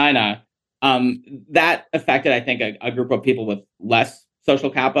shifted to China. That affected, I think, a group of people with less social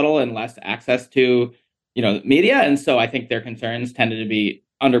capital and less access to, media. And so I think their concerns tended to be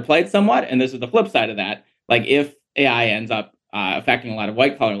underplayed somewhat. And this is the flip side of that. Like if AI ends up affecting a lot of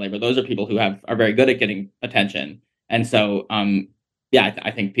white collar labor, those are people who are very good at getting attention. And so,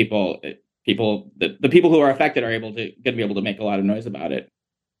 I think the people who are affected are going to be able to make a lot of noise about it.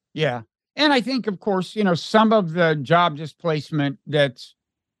 Yeah. And I think, of course, some of the job displacement that's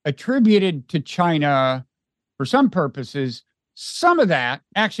attributed to China for some purposes, some of that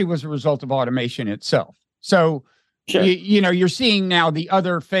actually was a result of automation itself. So, sure. You're seeing now the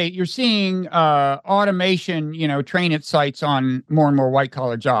other fate. You're seeing automation, train its sights on more and more white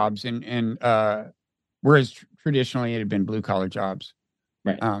collar jobs, and whereas traditionally it had been blue collar jobs.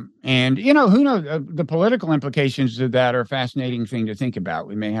 Right. And who knows, the political implications of that are a fascinating thing to think about.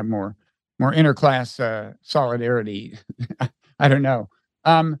 We may have more interclass solidarity. I don't know.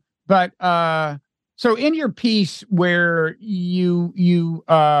 But so in your piece where you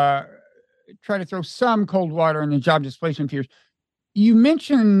try to throw some cold water on the job displacement fears, you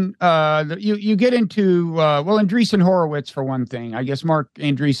mention that you get into Andreessen Horowitz for one thing. I guess Mark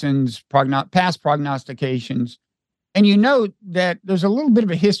Andreessen's past prognostications. And you note that there's a little bit of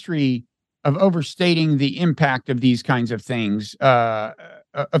a history of overstating the impact of these kinds of things, of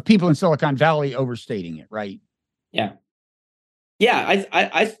people in Silicon Valley overstating it, right? Yeah. Yeah,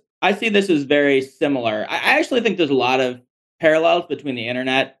 I see this as very similar. I actually think there's a lot of parallels between the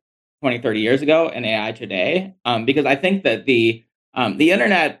internet 20, 30 years ago and AI today, because I think that the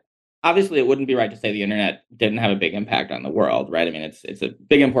internet, obviously it wouldn't be right to say the internet didn't have a big impact on the world, right? I mean, it's a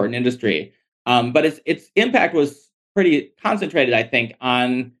big, important industry, but its impact was pretty concentrated, I think,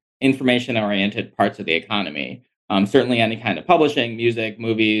 on information-oriented parts of the economy. Certainly any kind of publishing, music,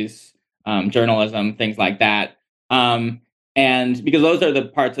 movies, journalism, things like that. And because those are the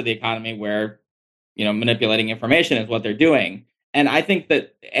parts of the economy where, manipulating information is what they're doing. And I think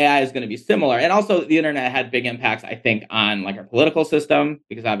that AI is going to be similar. And also the internet had big impacts, I think, on like our political system,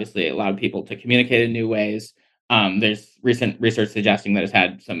 because obviously it allowed people to communicate in new ways. There's recent research suggesting that it's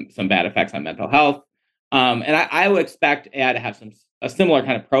had some bad effects on mental health. And I would expect AI to have a similar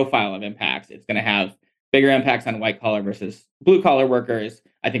kind of profile of impacts. It's going to have bigger impacts on white collar versus blue collar workers.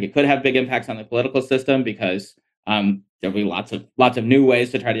 I think it could have big impacts on the political system because there'll be lots of new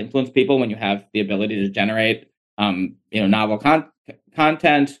ways to try to influence people when you have the ability to generate novel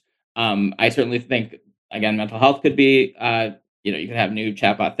content. I certainly think, again, mental health could be you could have new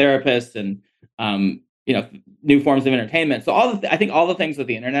chatbot therapists and new forms of entertainment. So I think all the things that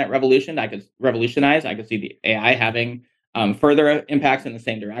the internet revolutionize, I could see the AI having further impacts in the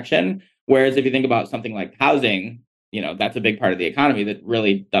same direction. Whereas if you think about something like housing, that's a big part of the economy that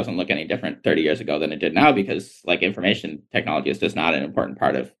really doesn't look any different 30 years ago than it did now, because like information technology is just not an important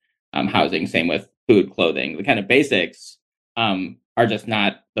part of housing. Same with food, clothing, the kind of basics are just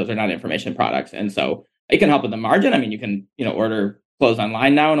not, those are not information products. And so it can help with the margin. I mean, you can, order clothes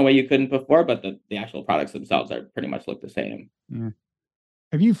online now in a way you couldn't before, but the actual products themselves are pretty much look the same. Yeah.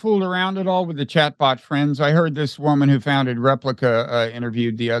 Have you fooled around at all with the chatbot friends? I heard this woman who founded Replica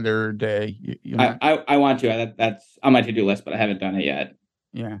interviewed the other day. I want to. That's on my to-do list, but I haven't done it yet.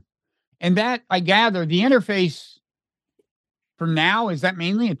 Yeah. And that, I gather, the interface for now, is that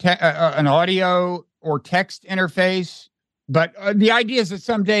mainly an audio or text interface? But the idea is that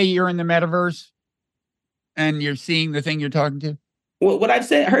someday you're in the metaverse and you're seeing the thing you're talking to? Well, what I've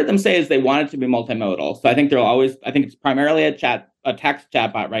heard them say is they want it to be multimodal. So I think I think it's primarily a text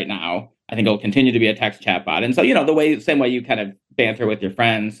chatbot right now. I think it'll continue to be a text chatbot. And so, same way you kind of banter with your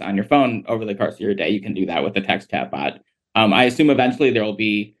friends on your phone over the course of your day, you can do that with the text chatbot. I assume eventually there will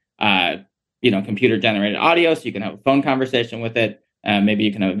be, computer generated audio, so you can have a phone conversation with it. Maybe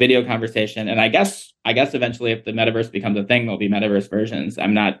you can have a video conversation. And I guess eventually, if the metaverse becomes a thing, there'll be metaverse versions.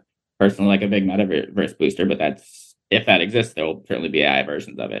 I'm not personally like a big metaverse booster, but if that exists, there will certainly be AI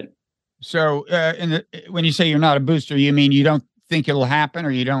versions of it. So, when you say you're not a booster, you mean you don't think it'll happen,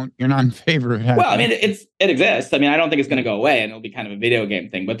 or you're not in favor of it happening? Well, I mean, it exists. I mean, I don't think it's going to go away, and it'll be kind of a video game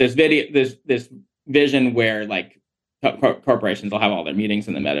thing. But there's this vision where like corporations will have all their meetings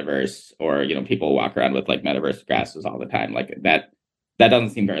in the metaverse, or people walk around with like metaverse glasses all the time. Like that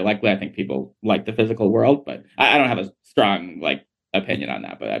doesn't seem very likely. I think people like the physical world, but I don't have a strong like opinion on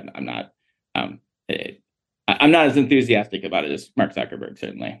that. But I'm not. I'm not as enthusiastic about it as Mark Zuckerberg,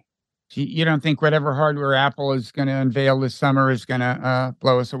 certainly. You don't think whatever hardware Apple is going to unveil this summer is going to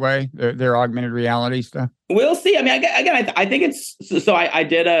blow us away? Their augmented reality stuff? We'll see. I mean, again, I think it's so. I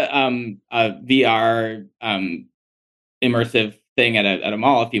did a VR immersive thing at a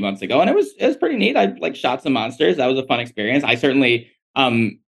mall a few months ago, and it was pretty neat. I like shot some monsters. That was a fun experience. I certainly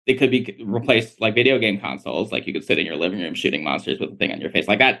it could be replaced like video game consoles. Like you could sit in your living room shooting monsters with a thing on your face.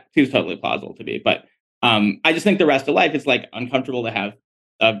 Like that seems totally plausible to me. But I just think the rest of life is like uncomfortable to have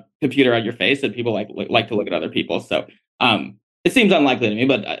a computer on your face, and people like to look at other people. So it seems unlikely to me,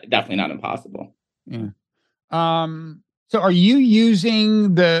 but definitely not impossible. Yeah. So are you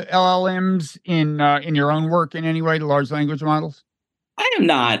using the LLMs in your own work in any way, the large language models? I am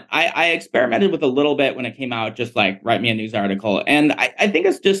not. I experimented with a little bit when it came out, just like write me a news article. And I think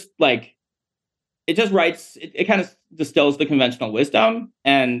it's just like, it just writes, it kind of distills the conventional wisdom.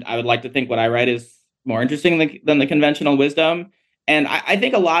 And I would like to think what I write is more interesting than the conventional wisdom. And I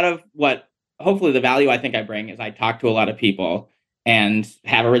think a lot of what, hopefully the value I think I bring is I talk to a lot of people and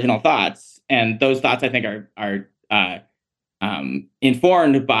have original thoughts. And those thoughts I think are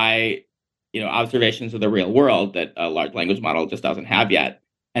informed by observations of the real world that a large language model just doesn't have yet.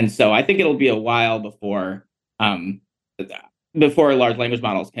 And so I think it'll be a while before large language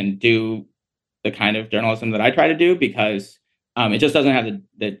models can do the kind of journalism that I try to do, because it just doesn't have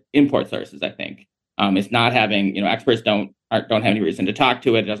the import sources. I think it's not having, experts don't have any reason to talk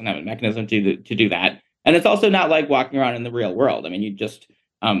to it. It doesn't have a mechanism to do that, and it's also not like walking around in the real world. I mean, you just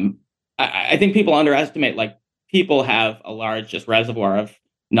I think people underestimate, like, people have a large just reservoir of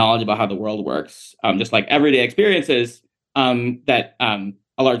knowledge about how the world works, just like everyday experiences that a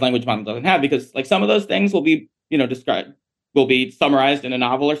large language model doesn't have, because like some of those things will be described, will be summarized in a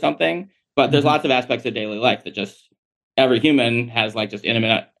novel or something, but there's lots of aspects of daily life that just every human has like just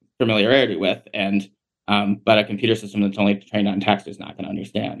intimate familiarity with, and but a computer system that's only trained on text is not going to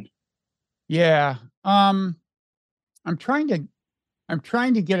understand. Yeah. I'm trying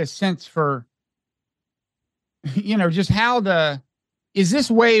to get a sense for just how is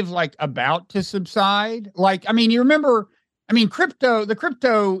this wave like about to subside? Like, I mean, you remember, the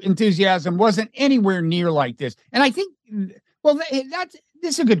crypto enthusiasm wasn't anywhere near like this. And I think, well, this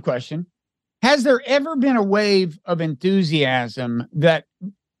is a good question. Has there ever been a wave of enthusiasm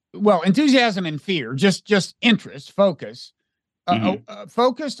enthusiasm and fear, just interest, focus,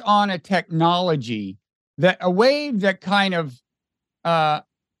 focused on a technology, that a wave that kind of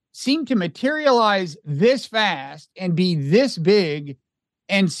seemed to materialize this fast and be this big,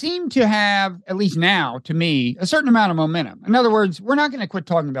 and seem to have, at least now, to me, a certain amount of momentum. In other words, we're not going to quit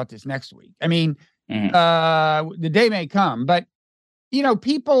talking about this next week. I mean, the day may come, but,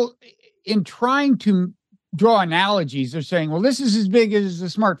 people in trying to draw analogies are saying, well, this is as big as the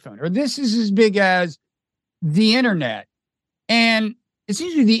smartphone, or this is as big as the internet. And it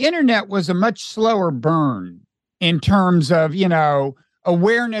seems to me the internet was a much slower burn in terms of,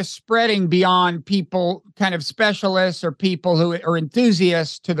 awareness spreading beyond people, kind of specialists or people who are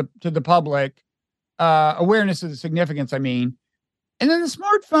enthusiasts to the public, awareness of the significance, And then the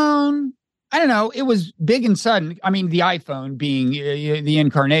smartphone, I don't know, it was big and sudden. I mean, the iPhone being the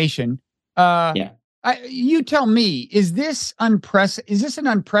incarnation. You tell me, is this an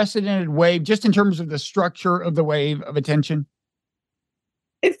unprecedented wave, just in terms of the structure of the wave of attention?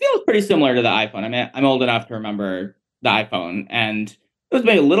 It feels pretty similar to the iPhone. I mean, I'm old enough to remember the iPhone, and it was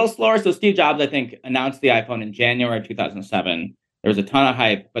maybe a little slower. So Steve Jobs, I think, announced the iPhone in January 2007. There was a ton of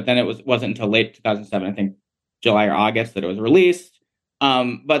hype, but then it wasn't until late 2007, I think July or August, that it was released.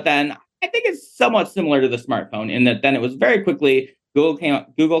 But then I think it's somewhat similar to the smartphone in that then it was very quickly, Google came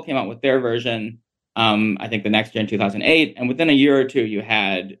out with their version, I think the next year in 2008. And within a year or two, you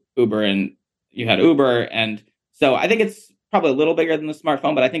had Uber. And so I think it's probably a little bigger than the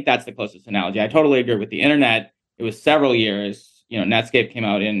smartphone, but I think that's the closest analogy. I totally agree with the internet. It was several years. Netscape came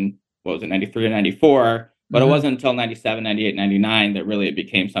out in, 93 or 94, but it wasn't until 97, 98, 99 that really it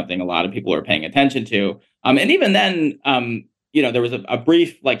became something a lot of people were paying attention to. And even then, there was a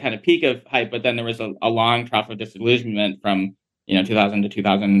brief, like, kind of peak of hype, but then there was a long trough of disillusionment from, 2000 to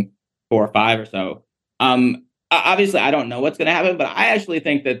 2004 or 5 or so. Obviously, I don't know what's going to happen, but I actually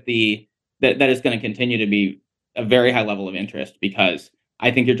think that that is going to continue to be a very high level of interest, because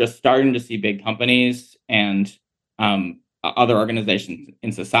I think you're just starting to see big companies and other organizations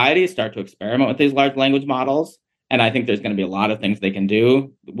in society start to experiment with these large language models. And I think there's going to be a lot of things they can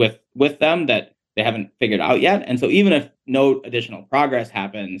do with them that they haven't figured out yet. And so even if no additional progress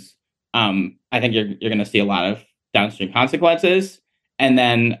happens, I think you're going to see a lot of downstream consequences. And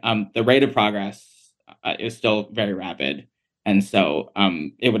then the rate of progress is still very rapid. And so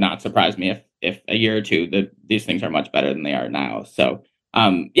it would not surprise me if a year or two these things are much better than they are now. So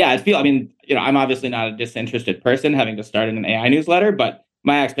I'm obviously not a disinterested person, having just started an AI newsletter, but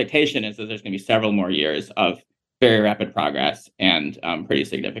my expectation is that there's going to be several more years of very rapid progress and pretty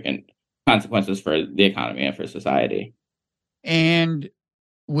significant consequences for the economy and for society. And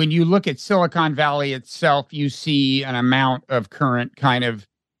when you look at Silicon Valley itself, you see an amount of current kind of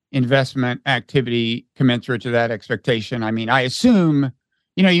investment activity commensurate to that expectation. I mean, I assume,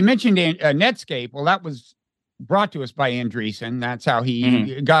 you mentioned Netscape. Well, that was brought to us by Andreessen. That's how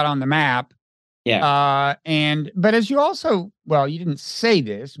he got on the map. Yeah. But as you also, well, you didn't say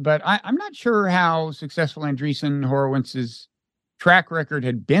this, but I'm not sure how successful Andreessen Horowitz's track record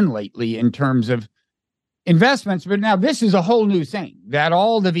had been lately in terms of investments. But now this is a whole new thing that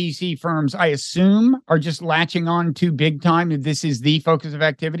all the VC firms, I assume, are just latching on to big time. This is the focus of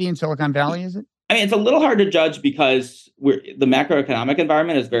activity in Silicon Valley, is it? I mean, it's a little hard to judge because the macroeconomic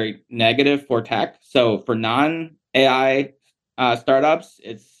environment is very negative for tech. So for non-AI startups,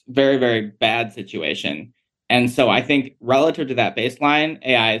 it's very, very bad situation. And so I think relative to that baseline,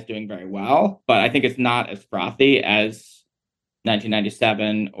 AI is doing very well, but I think it's not as frothy as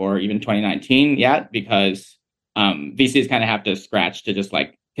 1997 or even 2019 yet, because VCs kind of have to scratch to just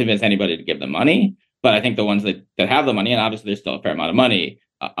like convince anybody to give them money. But I think the ones that have the money, and obviously there's still a fair amount of money,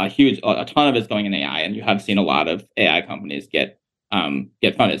 a ton of it's going in AI, and you have seen a lot of AI companies get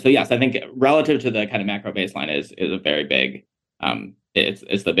funded. So yes, I think relative to the kind of macro baseline is a very big,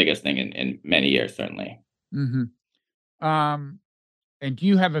 it's the biggest thing in many years, certainly. Mm-hmm. And do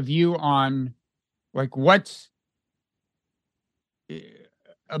you have a view on like what's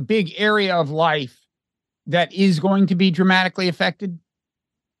a big area of life that is going to be dramatically affected?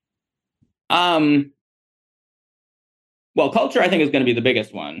 Well, culture, I think, is going to be the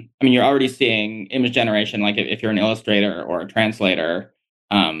biggest one. I mean, you're already seeing image generation, like if you're an illustrator or a translator,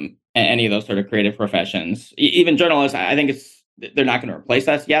 any of those sort of creative professions, even journalists. I think they're not going to replace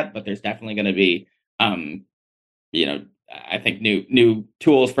us yet, but there's definitely going to be, I think new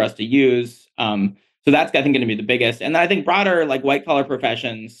tools for us to use. So that's, I think, going to be the biggest. And then I think broader, like white collar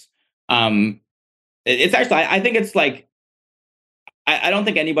professions. It's actually, I think it's like, I don't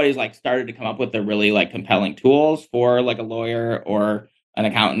think anybody's like started to come up with the really like compelling tools for like a lawyer or an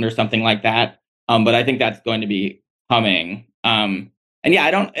accountant or something like that. But I think that's going to be coming. And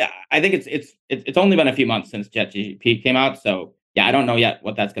yeah, I think it's only been a few months since ChatGPT came out. So yeah, I don't know yet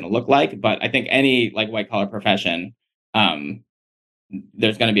what that's going to look like, but I think any like white collar profession,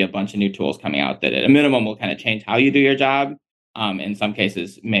 there's going to be a bunch of new tools coming out that at a minimum will kind of change how you do your job. In some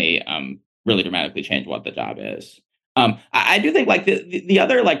cases may really dramatically change what the job is. I do think like the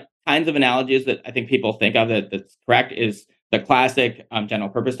other like kinds of analogies that I think people think of that's correct is the classic general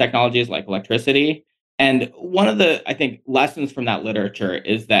purpose technologies like electricity. And one of the, I think, lessons from that literature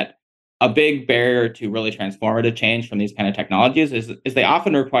is that a big barrier to really transformative change from these kind of technologies is they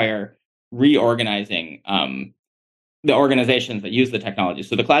often require reorganizing the organizations that use the technology.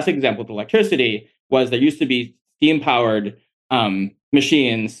 So the classic example with electricity was there used to be steam powered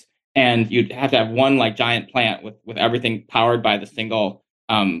machines, and you'd have to have one like giant plant with everything powered by the single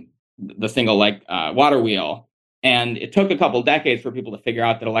like water wheel. And it took a couple decades for people to figure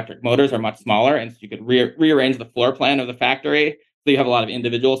out that electric motors are much smaller, and so you could rearrange the floor plan of the factory. So you have a lot of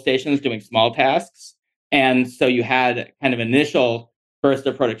individual stations doing small tasks. And so you had kind of initial burst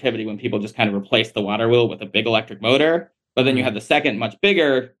of productivity when people just kind of replaced the water wheel with a big electric motor. But then you had the second, much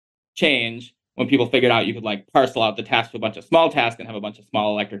bigger change when people figured out you could like parcel out the task to a bunch of small tasks and have a bunch of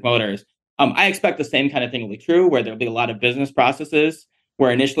small electric motors. I expect the same kind of thing will be true, where there'll be a lot of business processes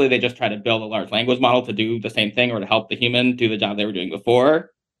where initially they just try to build a large language model to do the same thing or to help the human do the job they were doing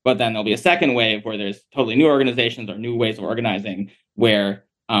before. But then there'll be a second wave where there's totally new organizations or new ways of organizing where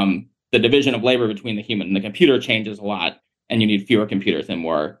the division of labor between the human and the computer changes a lot, and you need fewer computers and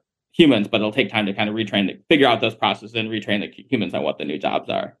more humans, but it'll take time to kind of figure out those processes and retrain the humans on what the new jobs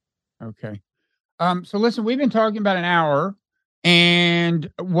are. Okay. So listen, we've been talking about an hour, and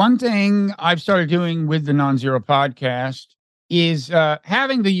one thing I've started doing with the Non-Zero podcast is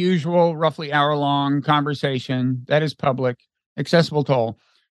having the usual roughly hour-long conversation that is public, accessible to all,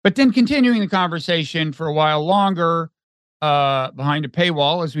 but then continuing the conversation for a while longer behind a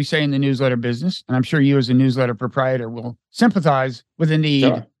paywall, as we say in the newsletter business. And I'm sure you as a newsletter proprietor will sympathize with the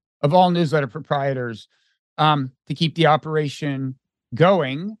need of all newsletter proprietors to keep the operation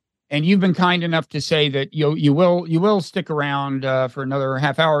going. And you've been kind enough to say that you will stick around for another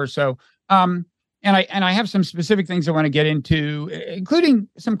half hour or so. And I have some specific things I want to get into, including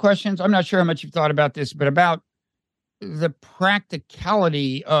some questions. I'm not sure how much you've thought about this, but about the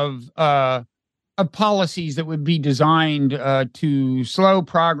practicality of policies that would be designed to slow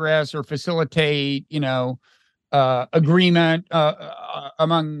progress or facilitate, agreement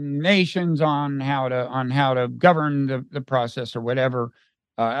among nations on how to govern the process or whatever.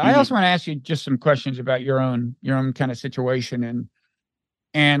 I also want to ask you just some questions about your own kind of situation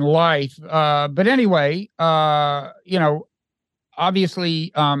and life. But anyway, obviously,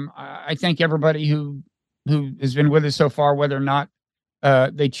 I thank everybody who has been with us so far, whether or not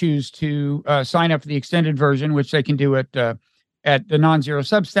they choose to sign up for the extended version, which they can do at at the Non-Zero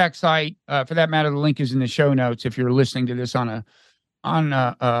Substack site. For that matter, the link is in the show notes if you're listening to this on a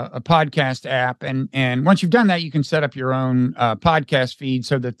podcast app. And once you've done that, you can set up your own podcast feed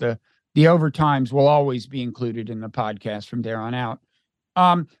so that the overtimes will always be included in the podcast from there on out.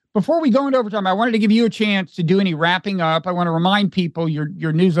 Before we go into overtime, I wanted to give you a chance to do any wrapping up. I want to remind people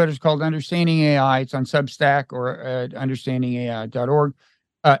your newsletter is called Understanding AI. It's on Substack or understandingai.org.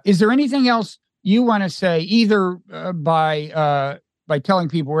 Is there anything else you want to say, either by telling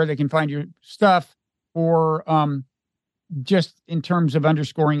people where they can find your stuff, or just in terms of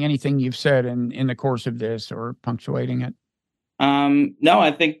underscoring anything you've said in the course of this or punctuating it? No,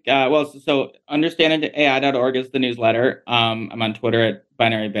 I think, so understandingai.org is the newsletter. I'm on Twitter at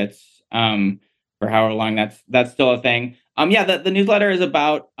Binary Bits, for however long that's still a thing. The newsletter is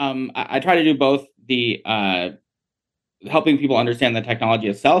about, I try to do both the, helping people understand the technology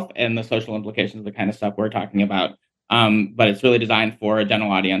itself and the social implications of the kind of stuff we're talking about. But it's really designed for a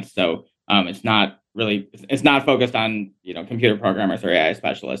general audience. So, it's not focused on, computer programmers or AI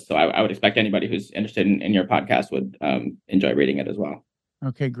specialists. So I would expect anybody who's interested in your podcast would enjoy reading it as well.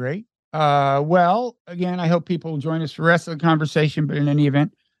 Okay, great. Well, again, I hope people will join us for the rest of the conversation. But in any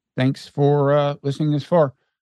event, thanks for listening this far.